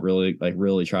if I don't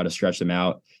really try to stretch them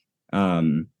out,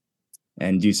 and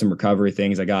do some recovery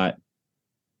things.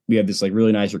 We have this like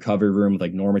really nice recovery room with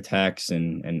like Normatex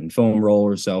and foam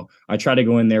rollers. So I try to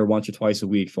go in there once or twice a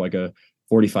week for like a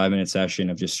 45-minute session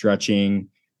of just stretching,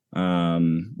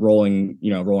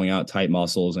 rolling out tight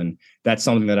muscles. And that's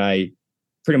something that I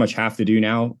pretty much have to do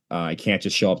now. I can't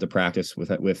just show up to practice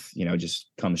with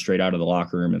just come straight out of the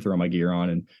locker room and throw my gear on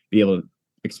and be able to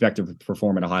expect to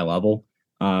perform at a high level.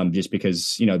 Just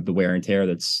because, the wear and tear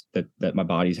that my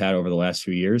body's had over the last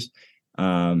few years.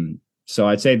 So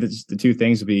I'd say that the two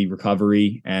things would be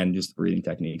recovery and just breathing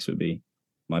techniques would be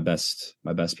my best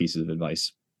pieces of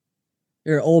advice.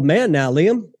 You're an old man now,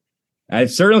 Liam. It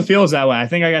certainly feels that way. I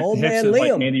think I got old the hips man of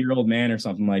like Liam. an 80-year-old man or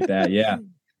something like that. Yeah.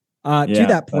 To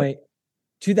that point.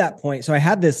 So I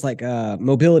had this like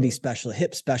mobility specialist,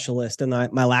 hip specialist in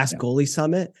my last goalie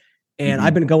summit. And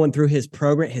I've been going through his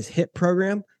hip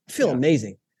program. I feel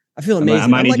amazing. I'm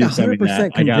like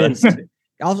 100% convinced.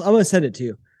 I'm going to send it to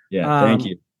you. Yeah. Thank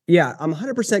you. Yeah. I'm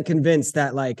 100% convinced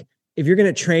that like, if you're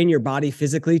going to train your body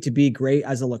physically to be great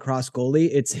as a lacrosse goalie,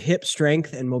 it's hip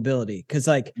strength and mobility. Cause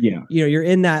like, you're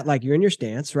in that, like you're in your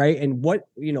stance, right? And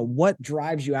what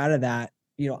drives you out of that,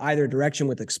 either direction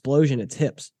with explosion, it's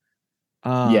hips.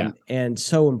 And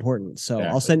so important. So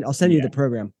exactly. I'll send you the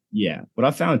program. Yeah. What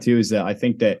I found too is that I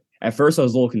think that at first I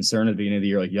was a little concerned at the beginning of the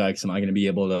year, like, yikes, am I going to be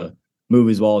able to move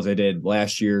as well as I did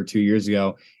last year, 2 years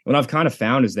ago? What I've kind of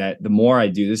found is that the more I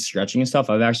do this stretching and stuff,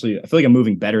 I feel like I'm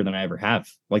moving better than I ever have.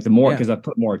 Like the more, because I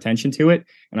put more attention to it,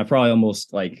 and I probably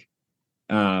almost like,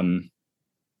 not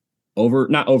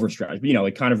overstretched, but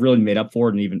it kind of really made up for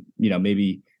it, and even,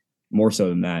 maybe more so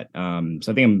than that.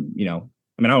 So I think I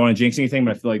don't want to jinx anything,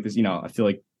 but I feel like this, I feel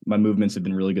like my movements have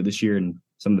been really good this year and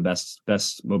some of the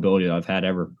best mobility that I've had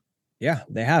ever. Yeah,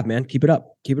 they have, man. Keep it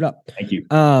up. Thank you.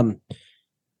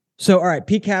 So, all right,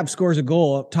 PCAB scores a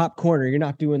goal, top corner. You're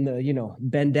not doing the,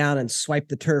 bend down and swipe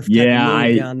the turf.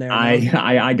 Down there.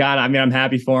 I'm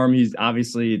happy for him. He's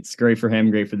obviously, it's great for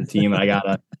him, great for the team.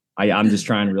 I'm just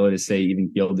trying really to stay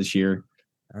even keeled this year.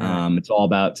 Right. It's all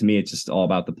about, to me, it's just all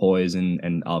about the poise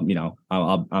and I'm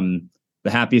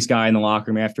the happiest guy in the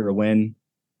locker room after a win.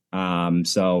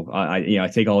 So I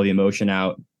take all the emotion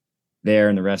out there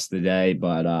and the rest of the day.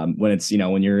 But when it's,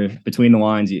 when you're between the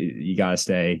lines, you got to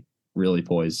stay really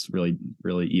poised, really,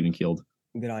 really even keeled.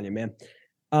 Good on you, man.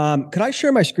 Could I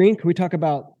share my screen? Can we talk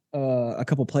about a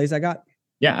couple plays I got?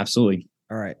 Yeah, absolutely.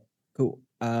 All right, cool.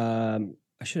 I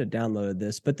should have downloaded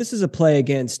this, but this is a play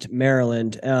against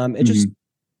Maryland.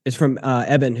 It's from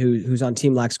Evan, who's on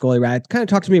Team Lax Goalie Rat. Kind of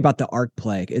talk to me about the arc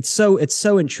play. It's so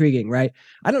intriguing, right?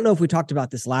 I don't know if we talked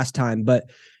about this last time, but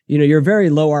you're a very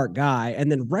low arc guy,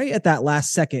 and then right at that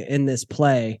last second in this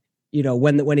play,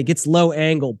 when it gets low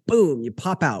angle, boom, you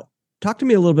pop out. Talk to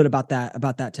me a little bit about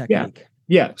that technique.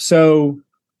 Yeah. So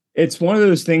it's one of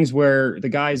those things where the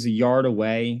guy's a yard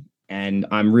away, and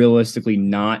I'm realistically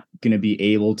not going to be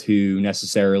able to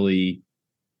necessarily,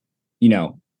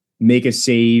 make a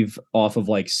save off of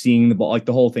like seeing the ball, like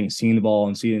the whole thing, seeing the ball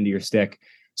and seeing it into your stick.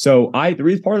 So part of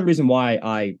the reason why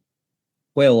I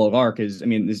play a low arc is,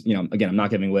 again, I'm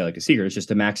not giving away like a secret. It's just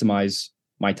to maximize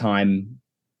my time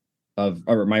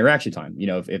or my reaction time.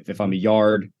 If I'm a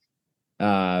yard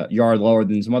lower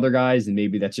than some other guys, and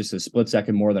maybe that's just a split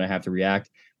second more than I have to react.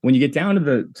 When you get down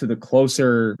to the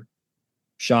closer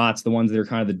shots, the ones that are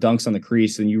kind of the dunks on the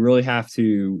crease, then you really have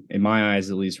to, in my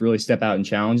eyes at least, really step out and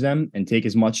challenge them and take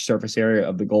as much surface area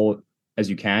of the goal as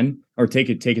you can, or take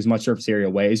as much surface area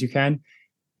away as you can.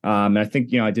 And I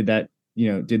think, I did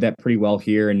that pretty well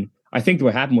here. And I think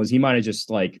what happened was he might have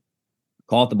just like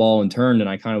caught the ball and turned, and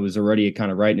I kind of was already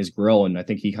kind of right in his grill. And I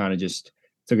think he kind of just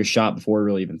took a shot before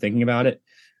really even thinking about it.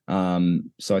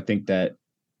 So I think that,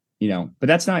 but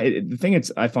that's not the thing.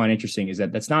 I find interesting is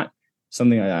that's not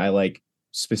something I like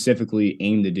specifically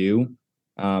aim to do.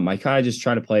 I kind of just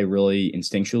try to play really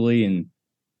instinctually, and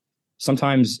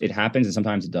sometimes it happens and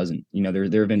sometimes it doesn't. There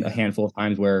have been a handful of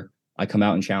times where I come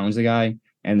out and challenge the guy,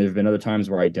 and there've been other times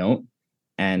where I don't.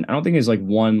 And I don't think there's like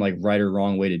one like right or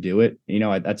wrong way to do it.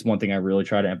 That's one thing I really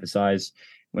try to emphasize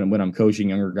when I'm coaching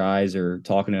younger guys or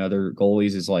talking to other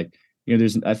goalies is like,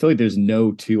 I feel like there's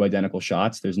no two identical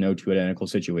shots. There's no two identical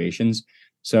situations.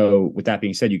 So with that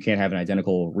being said, you can't have an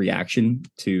identical reaction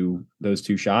to those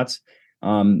two shots.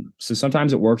 So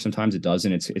sometimes it works, sometimes it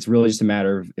doesn't. It's really just a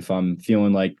matter of if I'm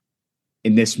feeling like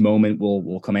in this moment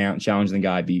we'll come out and challenge the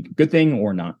guy, be a good thing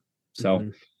or not. So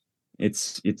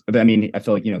it's I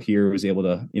feel like, here was able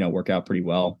to, work out pretty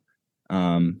well.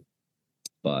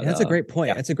 But that's a great point.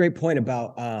 Yeah. That's a great point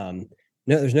about, no,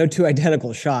 there's no two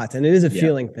identical shots, and it is a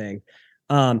feeling thing.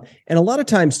 And a lot of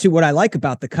times too, what I like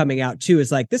about the coming out too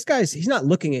is like this he's not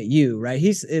looking at you, right?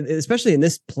 He's especially in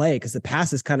this play because the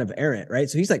pass is kind of errant, right?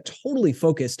 So he's like totally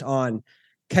focused on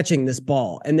catching this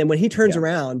ball. And then when he turns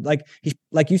around, like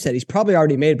you said, he's probably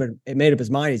already made up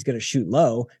his mind he's going to shoot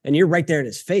low, and you're right there in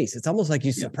his face. It's almost like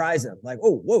you surprise him, like,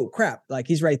 oh, whoa, crap. Like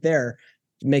he's right there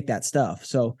to make that stuff.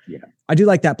 So I do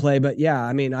like that play, but yeah,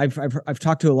 I mean, I've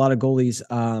talked to a lot of goalies,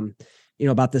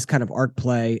 about this kind of arc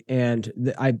play, and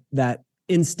that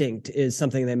instinct is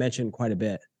something they mentioned quite a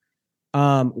bit.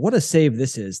 What a save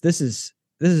this is. This is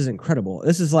incredible.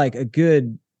 This is like a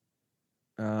good,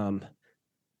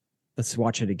 let's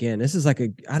watch it again. This is like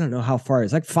I don't know how far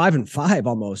it's like 5-5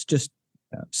 almost, just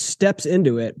steps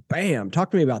into it. Bam.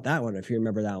 Talk to me about that one. If you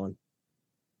remember that one.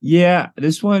 Yeah.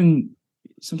 This one,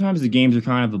 sometimes the games are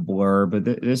kind of a blur, but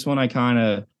this one I kind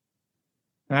of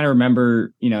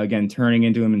remember, again, turning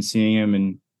into him and seeing him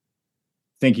and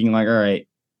thinking like, all right,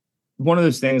 one of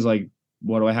those things like,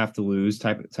 what do I have to lose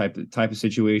type of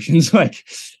situations. Like,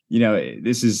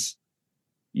 this is,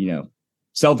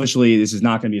 selfishly, this is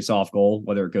not going to be a soft goal,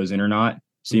 whether it goes in or not.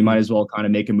 So you might as well kind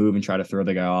of make a move and try to throw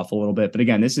the guy off a little bit. But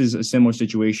again, this is a similar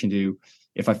situation to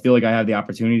if I feel like I have the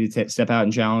opportunity to step out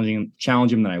and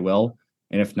challenge him, then I will.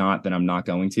 And if not, then I'm not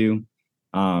going to.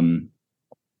 And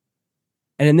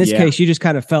in this case, you just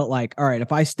kind of felt like, all right,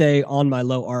 if I stay on my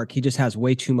low arc, he just has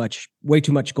way too much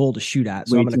goal to shoot at.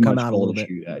 So I'm going to come out a little bit.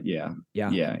 Yeah,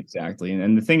 exactly.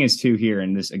 And the thing is too here,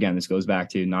 and this goes back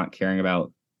to not caring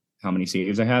about how many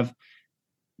saves I have.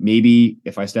 Maybe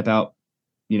if I step out,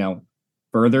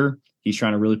 further, he's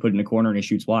trying to really put it in the corner and he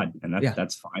shoots wide, and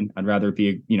that's fine. I'd rather it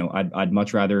be, I'd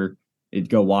much rather it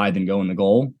go wide than go in the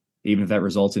goal, even if that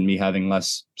results in me having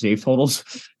less save totals.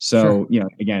 So,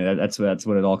 again, that's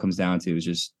what it all comes down to, is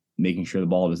just making sure the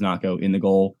ball does not go in the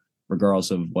goal,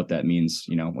 regardless of what that means,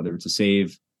 whether it's a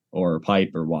save or a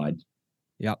pipe or wide.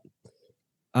 Yep.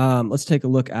 Let's take a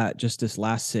look at just this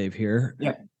last save here.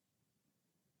 Yeah.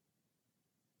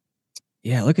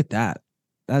 Yeah. Look at that.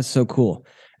 That's so cool.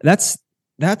 That's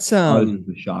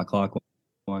the shot clock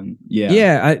one. Yeah.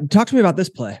 Yeah. Talk to me about this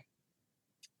play.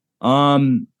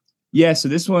 Yeah, so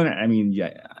this one, I mean,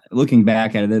 looking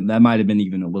back at it, that might have been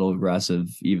even a little aggressive,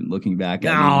 even looking back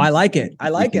at it. No, I like it.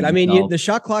 I mean, the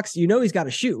shot clocks, he's got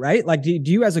to shoot, right? Like, do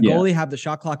you as a goalie have the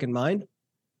shot clock in mind?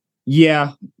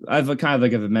 Yeah, I've a kind of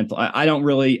like a mental, I don't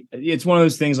really, it's one of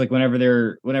those things like whenever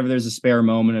there's a spare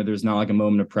moment or there's not like a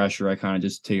moment of pressure, I kind of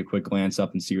just take a quick glance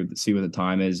up and see what the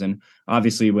time is. And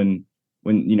obviously when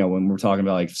we're talking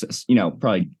about like,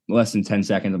 probably less than 10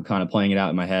 seconds, I'm kind of playing it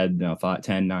out in my head, 5,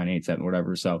 10, 9, 8, 7,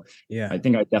 whatever. So yeah, I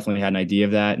think I definitely had an idea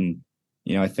of that. And,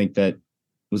 I think that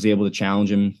was able to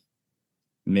challenge him,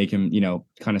 make him,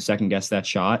 kind of second guess that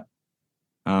shot.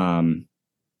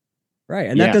 Right.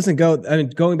 And that doesn't go, I mean,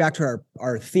 going back to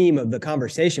our theme of the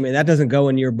conversation, I mean, that doesn't go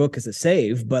in your book as a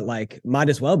save, but like might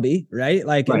as well be, right?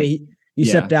 Like, right. I mean, you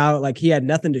stepped out, like he had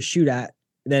nothing to shoot at,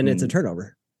 then it's a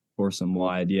turnover. Force him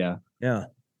wide. Yeah. Yeah.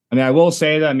 I mean, I will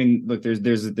say that, I mean, look, there's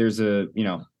a,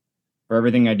 for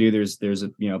everything I do, there's a,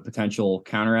 potential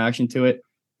counteraction to it.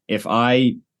 If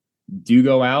I do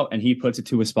go out and he puts it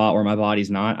to a spot where my body's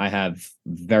not, I have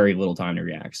very little time to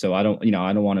react. So I don't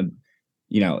want to,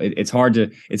 it's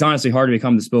honestly hard to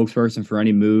become the spokesperson for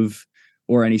any move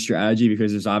or any strategy,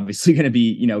 because there's obviously going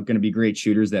to be great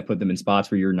shooters that put them in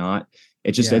spots where you're not.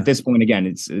 It's just at this point, again,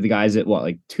 it's the guy's at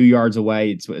like 2 yards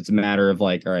away. It's a matter of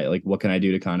like, all right, like what can I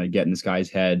do to kind of get in this guy's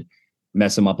head,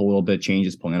 mess him up a little bit, change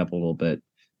his plan up a little bit.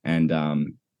 And,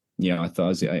 I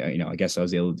thought, I guess I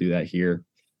was able to do that here,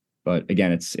 but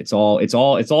again, it's all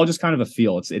just kind of a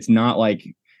feel. It's not like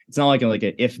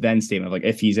an if then statement of like,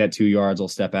 if he's at 2 yards, I'll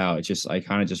step out. It's just, I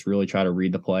kind of just really try to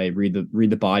read the play, read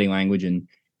the body language and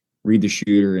read the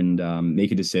shooter and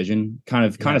make a decision kind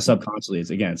of subconsciously.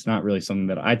 It's not really something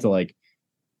that I had to like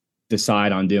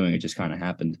decide on doing. It just kind of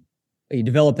happened. You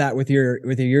develop that with your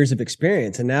years of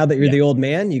experience, and now that you're the old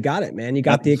man, you got it, man. You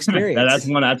got the experience.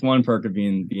 That's one perk of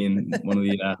being one of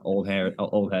the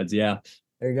old heads. Yeah,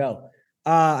 there you go.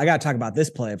 I got to talk about this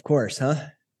play, of course, huh?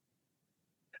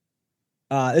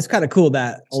 It's kind of cool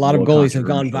that a lot of goalies have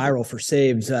gone viral for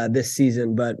saves this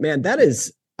season, but man,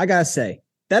 I gotta say,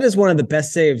 that is one of the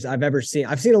best saves I've ever seen.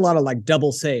 I've seen a lot of like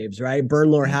double saves, right?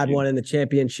 Bernlohr had one in the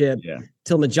championship. Yeah.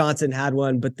 Tillman Johnson had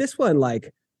one, but this one,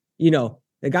 like,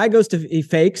 the guy he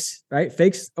fakes, right?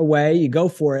 Fakes away, you go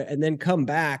for it, and then come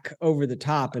back over the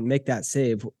top and make that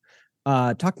save.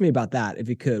 Talk to me about that, if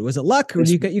you could. Was it luck, or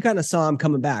you kind of saw him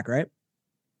coming back, right?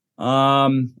 I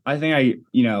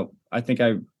think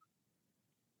I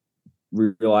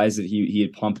realized that he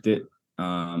had pumped it,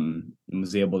 and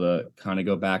was able to kind of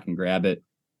go back and grab it.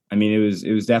 I mean,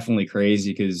 it was definitely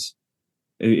crazy because,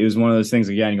 it was one of those things,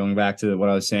 again, going back to what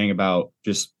I was saying about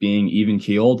just being even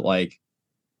keeled. Like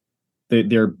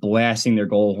they're blasting their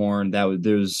goal horn.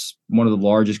 There's one of the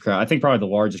largest crowd. I think probably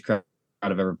the largest crowd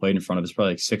I've ever played in front of. There's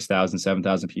probably like 6,000,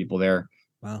 7,000 people there.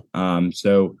 Wow.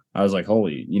 So I was like,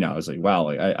 holy, I was like, wow.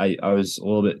 Like I was a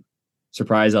little bit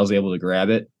surprised I was able to grab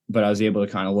it, but I was able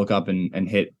to kind of look up and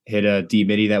hit a D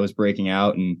midi that was breaking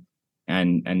out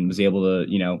and was able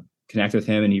to, connect with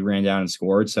him, and he ran down and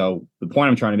scored. So the point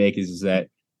I'm trying to make is that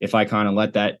if I kind of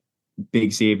let that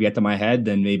big save get to my head,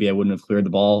 then maybe I wouldn't have cleared the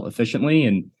ball efficiently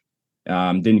and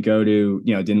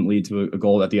didn't lead to a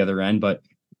goal at the other end. But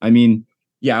I mean,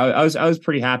 yeah, I was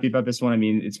pretty happy about this one. I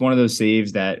mean, it's one of those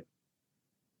saves that,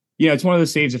 it's one of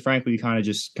those saves that frankly you kind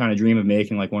of dream of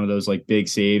making, like one of those like big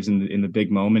saves in the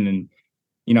big moment. And,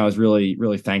 I was really,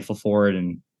 really thankful for it.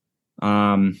 And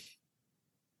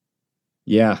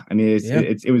yeah, I mean,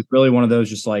 it was really one of those,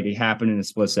 just like it happened in a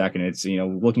split second. It's,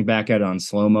 looking back at it on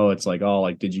slow-mo, it's like, oh,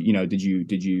 like, did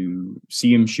you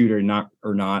see him shoot or not?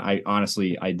 I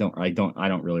honestly, I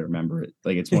don't really remember it.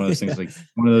 Like, it's one of those things, like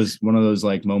one of those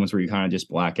like moments where you kind of just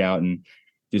black out and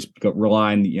just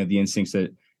rely on the instincts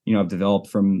that, I've developed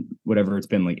from whatever it's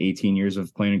been, like 18 years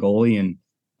of playing a goalie.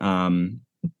 And,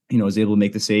 was able to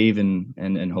make the save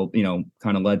and hope,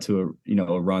 kind of led to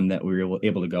a run that we were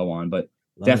able to go on. But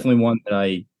definitely one that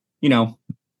I,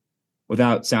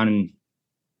 without sounding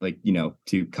like,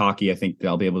 too cocky, I think that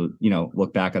I'll be able to,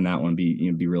 look back on that one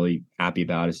and be really happy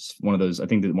about. It's one of those, I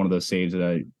think that one of those saves that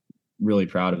I'm really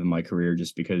proud of in my career,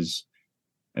 just because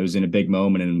I was in a big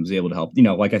moment and was able to help.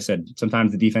 Like I said,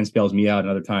 sometimes the defense bails me out, and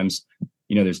other times,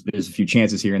 there's a few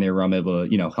chances here and there where I'm able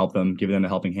to, help them, give them a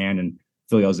helping hand, and I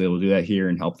feel like I was able to do that here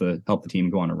and help the team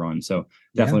go on a run. So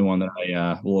definitely one that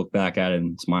I will look back at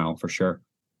and smile for sure.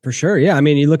 For sure. Yeah. I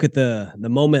mean, you look at the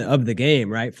moment of the game,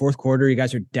 right? Fourth quarter, you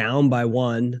guys are down by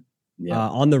one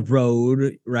on the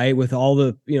road, right? With all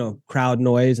the, crowd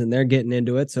noise, and they're getting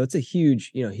into it. So it's a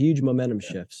huge momentum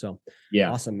shift. So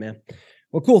yeah. Awesome, man.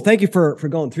 Well, cool. Thank you for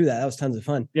going through that. That was tons of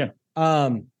fun. Yeah.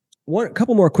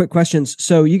 Couple more quick questions.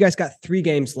 So you guys got 3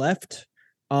 games left.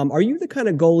 Are you the kind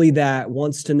of goalie that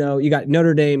wants to know, you got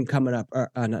Notre Dame coming up, or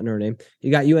not Notre Dame,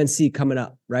 you got UNC coming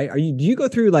up, right? Do you go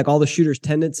through like all the shooters'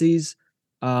 tendencies?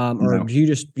 Or no. Do you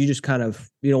just kind of,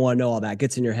 you don't want to know all that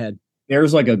gets in your head?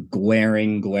 There's like a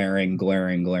glaring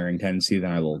tendency that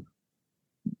I will,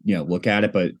 look at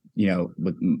it. But,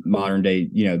 with modern day,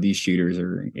 these shooters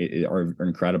are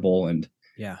incredible. And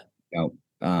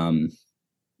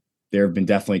there have been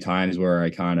definitely times where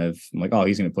I'm like, oh,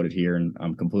 he's going to put it here, and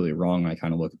I'm completely wrong. I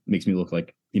kind of makes me look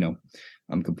like,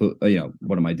 I'm completely,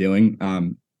 what am I doing?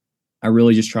 I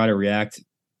really just try to react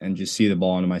and just see the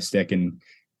ball into my stick. And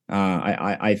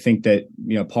I think that,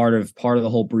 part of the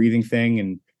whole breathing thing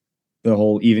and the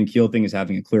whole even keel thing is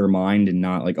having a clear mind, and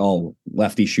not like, oh,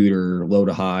 lefty shooter low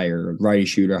to high, or righty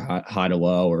shooter high to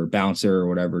low, or bouncer, or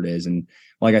whatever it is. And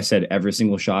like I said, every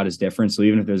single shot is different. So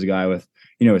even if there's a guy with,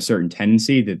 a certain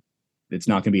tendency, that it's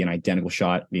not going to be an identical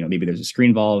shot. Maybe there's a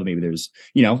screen ball, maybe there's,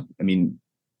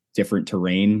 different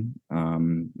terrain,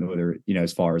 whether,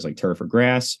 as far as like turf or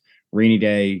grass, rainy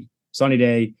day, sunny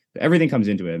day, everything comes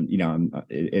into it.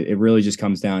 It really just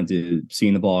comes down to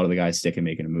seeing the ball out of the guy's stick and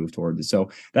making a move towards it. So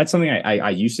that's something I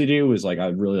used to do, was like, I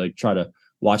really like try to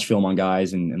watch film on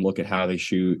guys and look at how they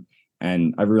shoot.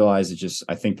 And I realized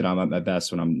I think that I'm at my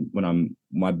best when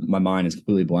my mind is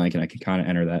completely blank, and I can kind of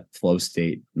enter that flow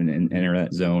state and enter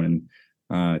that zone. And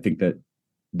I think that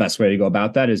the best way to go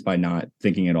about that is by not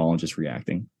thinking at all and just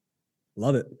reacting.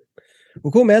 Love it.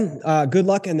 Well, cool, man. Good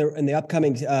luck in the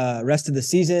upcoming rest of the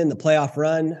season, the playoff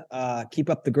run. Keep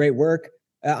up the great work.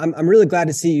 I'm really glad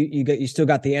to see you still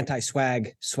got the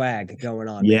anti-swag going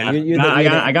on. Yeah,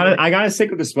 I gotta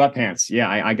stick with the sweatpants. Yeah,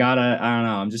 I don't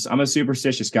know. I'm a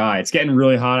superstitious guy. It's getting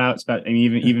really hot out. I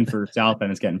mean, even for South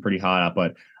Bend, it's getting pretty hot out.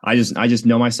 But I just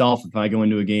know myself. If I go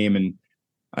into a game and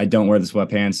I don't wear the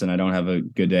sweatpants and I don't have a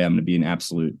good day, I'm going to be an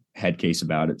absolute head case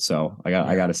about it. So I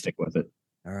got to stick with it.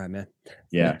 All right, man.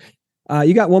 Yeah.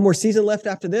 You got one more season left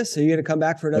after this? Are you going to come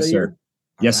back for another year?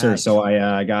 Yes, sir. So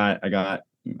I got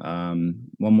one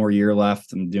more year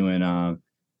left. I'm doing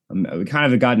we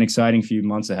kind of got an exciting few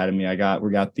months ahead of me. We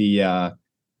got the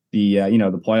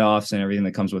playoffs and everything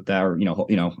that comes with that. Or,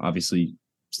 obviously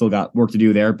still got work to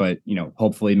do there, but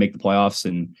hopefully make the playoffs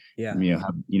and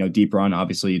have deep run.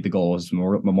 Obviously the goal is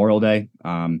Memorial Day.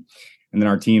 And then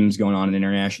our team's going on an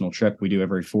international trip we do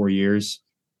every 4 years.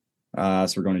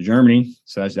 So we're going to Germany.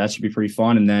 So that should be pretty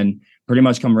fun. And then pretty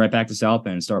much come right back to South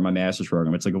Bend and start my master's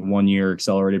program. It's like a 1-year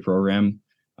accelerated program.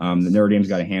 The Notre Dame's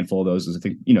got a handful of those. I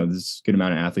think, there's a good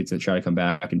amount of athletes that try to come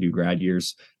back and do grad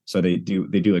years. So they do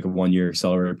like a 1-year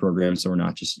accelerated program. So we're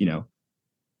not just,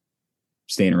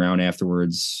 staying around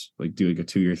afterwards, like do like a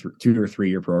 2 or 3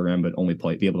 year program, but only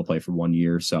be able to play for 1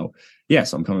 year. So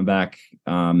so I'm coming back.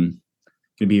 Gonna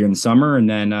be here in the summer, and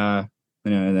then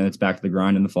it's back to the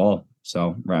grind in the fall.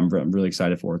 So I'm really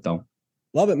excited for it though.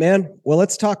 Love it, man. Well,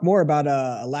 let's talk more about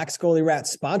a Lax Goalie Rat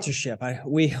sponsorship.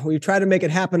 We've tried to make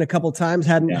it happen a couple times,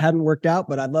 hadn't worked out,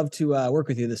 but I'd love to work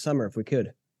with you this summer if we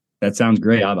could. That sounds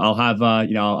great. I'll have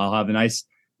I'll have a nice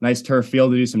turf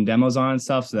field to do some demos on and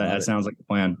stuff. So that sounds like the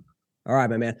plan. All right,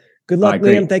 my man. Good luck, Liam.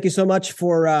 Great. Thank you so much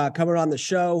for coming on the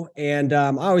show. And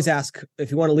I always ask if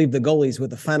you want to leave the goalies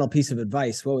with a final piece of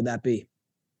advice, what would that be?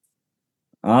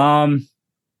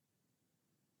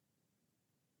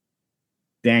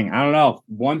 Dang, I don't know.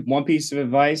 One piece of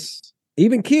advice.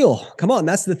 Even keel. Come on,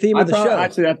 that's the theme of the show.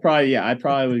 Actually, that's probably I'd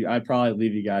probably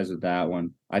leave you guys with that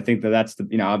one. I think that's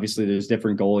the obviously there's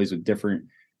different goalies with different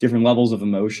levels of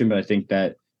emotion, but I think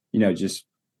that just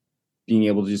being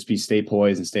able to just stay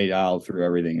poised and stay dialed through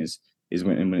everything is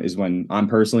when I'm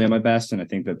personally at my best, and I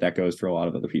think that goes for a lot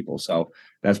of other people. So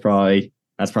that's probably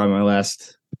my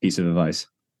last piece of advice.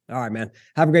 All right, man.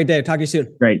 Have a great day. Talk to you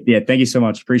soon. Great. Yeah. Thank you so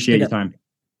much. Appreciate your time.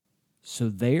 So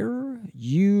there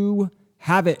you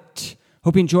have it.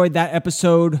 Hope you enjoyed that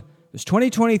episode. It was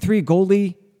 2023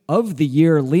 Goalie of the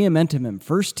Year, Liam Entenmann,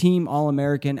 first team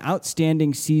All-American,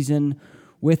 outstanding season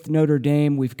with Notre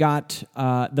Dame. We've got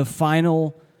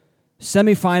the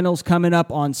semifinals coming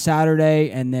up on Saturday,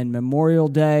 and then Memorial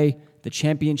Day, the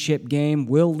championship game.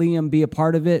 Will Liam be a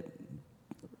part of it?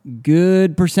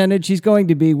 Good percentage he's going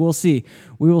to be. We'll see.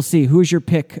 We will see. Who's your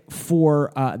pick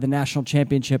for the national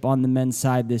championship on the men's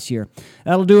side this year?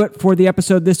 That'll do it for the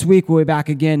episode this week. We'll be back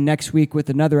again next week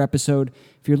with another episode.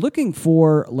 If you're looking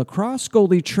for lacrosse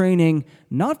goalie training,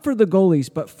 not for the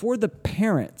goalies, but for the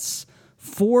parents,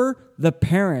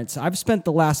 I've spent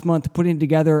the last month putting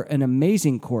together an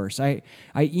amazing course. I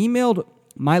emailed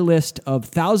my list of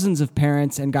thousands of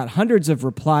parents and got hundreds of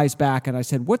replies back, and I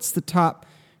said, what's the top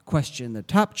question, the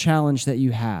top challenge that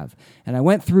you have? And I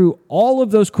went through all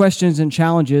of those questions and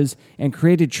challenges and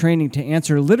created training to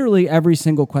answer literally every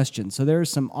single question. So there's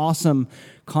some awesome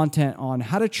content on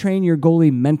how to train your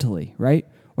goalie mentally, right?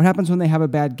 What happens when they have a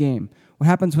bad game? What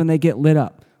happens when they get lit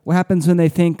up? What happens when they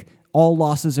think all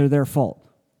losses are their fault?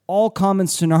 All common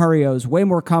scenarios, way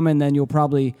more common than you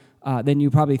probably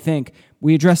think.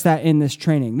 We address that in this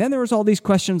training. Then there was all these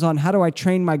questions on how do I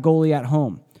train my goalie at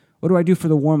home? What do I do for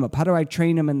the warm-up? How do I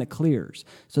train them in the clears?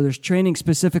 So there's training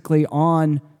specifically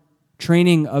on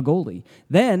training a goalie.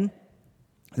 Then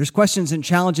there's questions and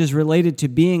challenges related to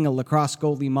being a lacrosse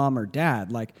goalie mom or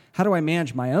dad. Like, how do I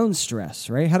manage my own stress,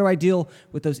 right? How do I deal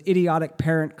with those idiotic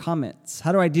parent comments?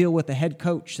 How do I deal with a head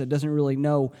coach that doesn't really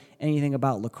know anything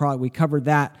about lacrosse? We covered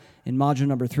that in module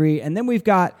number 3. And then we've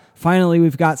got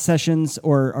sessions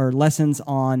or lessons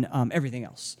on everything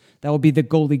else. That will be the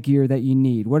goalie gear that you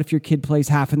need. What if your kid plays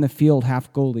half in the field,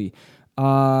 half goalie?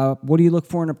 What do you look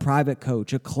for in a private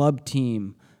coach, a club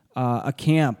team, a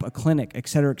camp, a clinic, et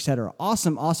cetera, et cetera.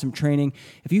 Awesome training.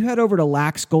 If you head over to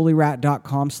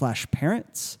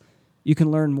laxgoalierat.com/parents, you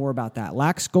can learn more about that.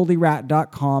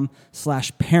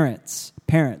 laxgoalierat.com/parents,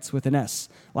 parents with an S.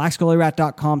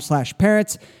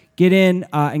 laxgoalierat.com/parents. Get in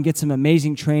and get some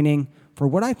amazing training for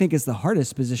what I think is the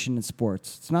hardest position in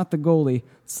sports. It's not the goalie,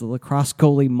 it's the lacrosse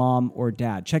goalie mom or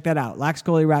dad. Check that out,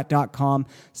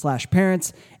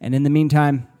 laxgoalierat.com/parents. And in the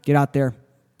meantime, get out there,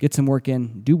 get some work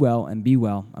in, do well, and be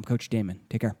well. I'm Coach Damon.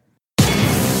 Take care.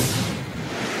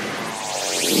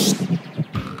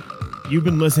 You've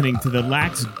been listening to the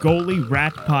Lax Goalie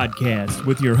Rat Podcast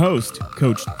with your host,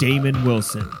 Coach Damon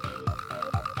Wilson.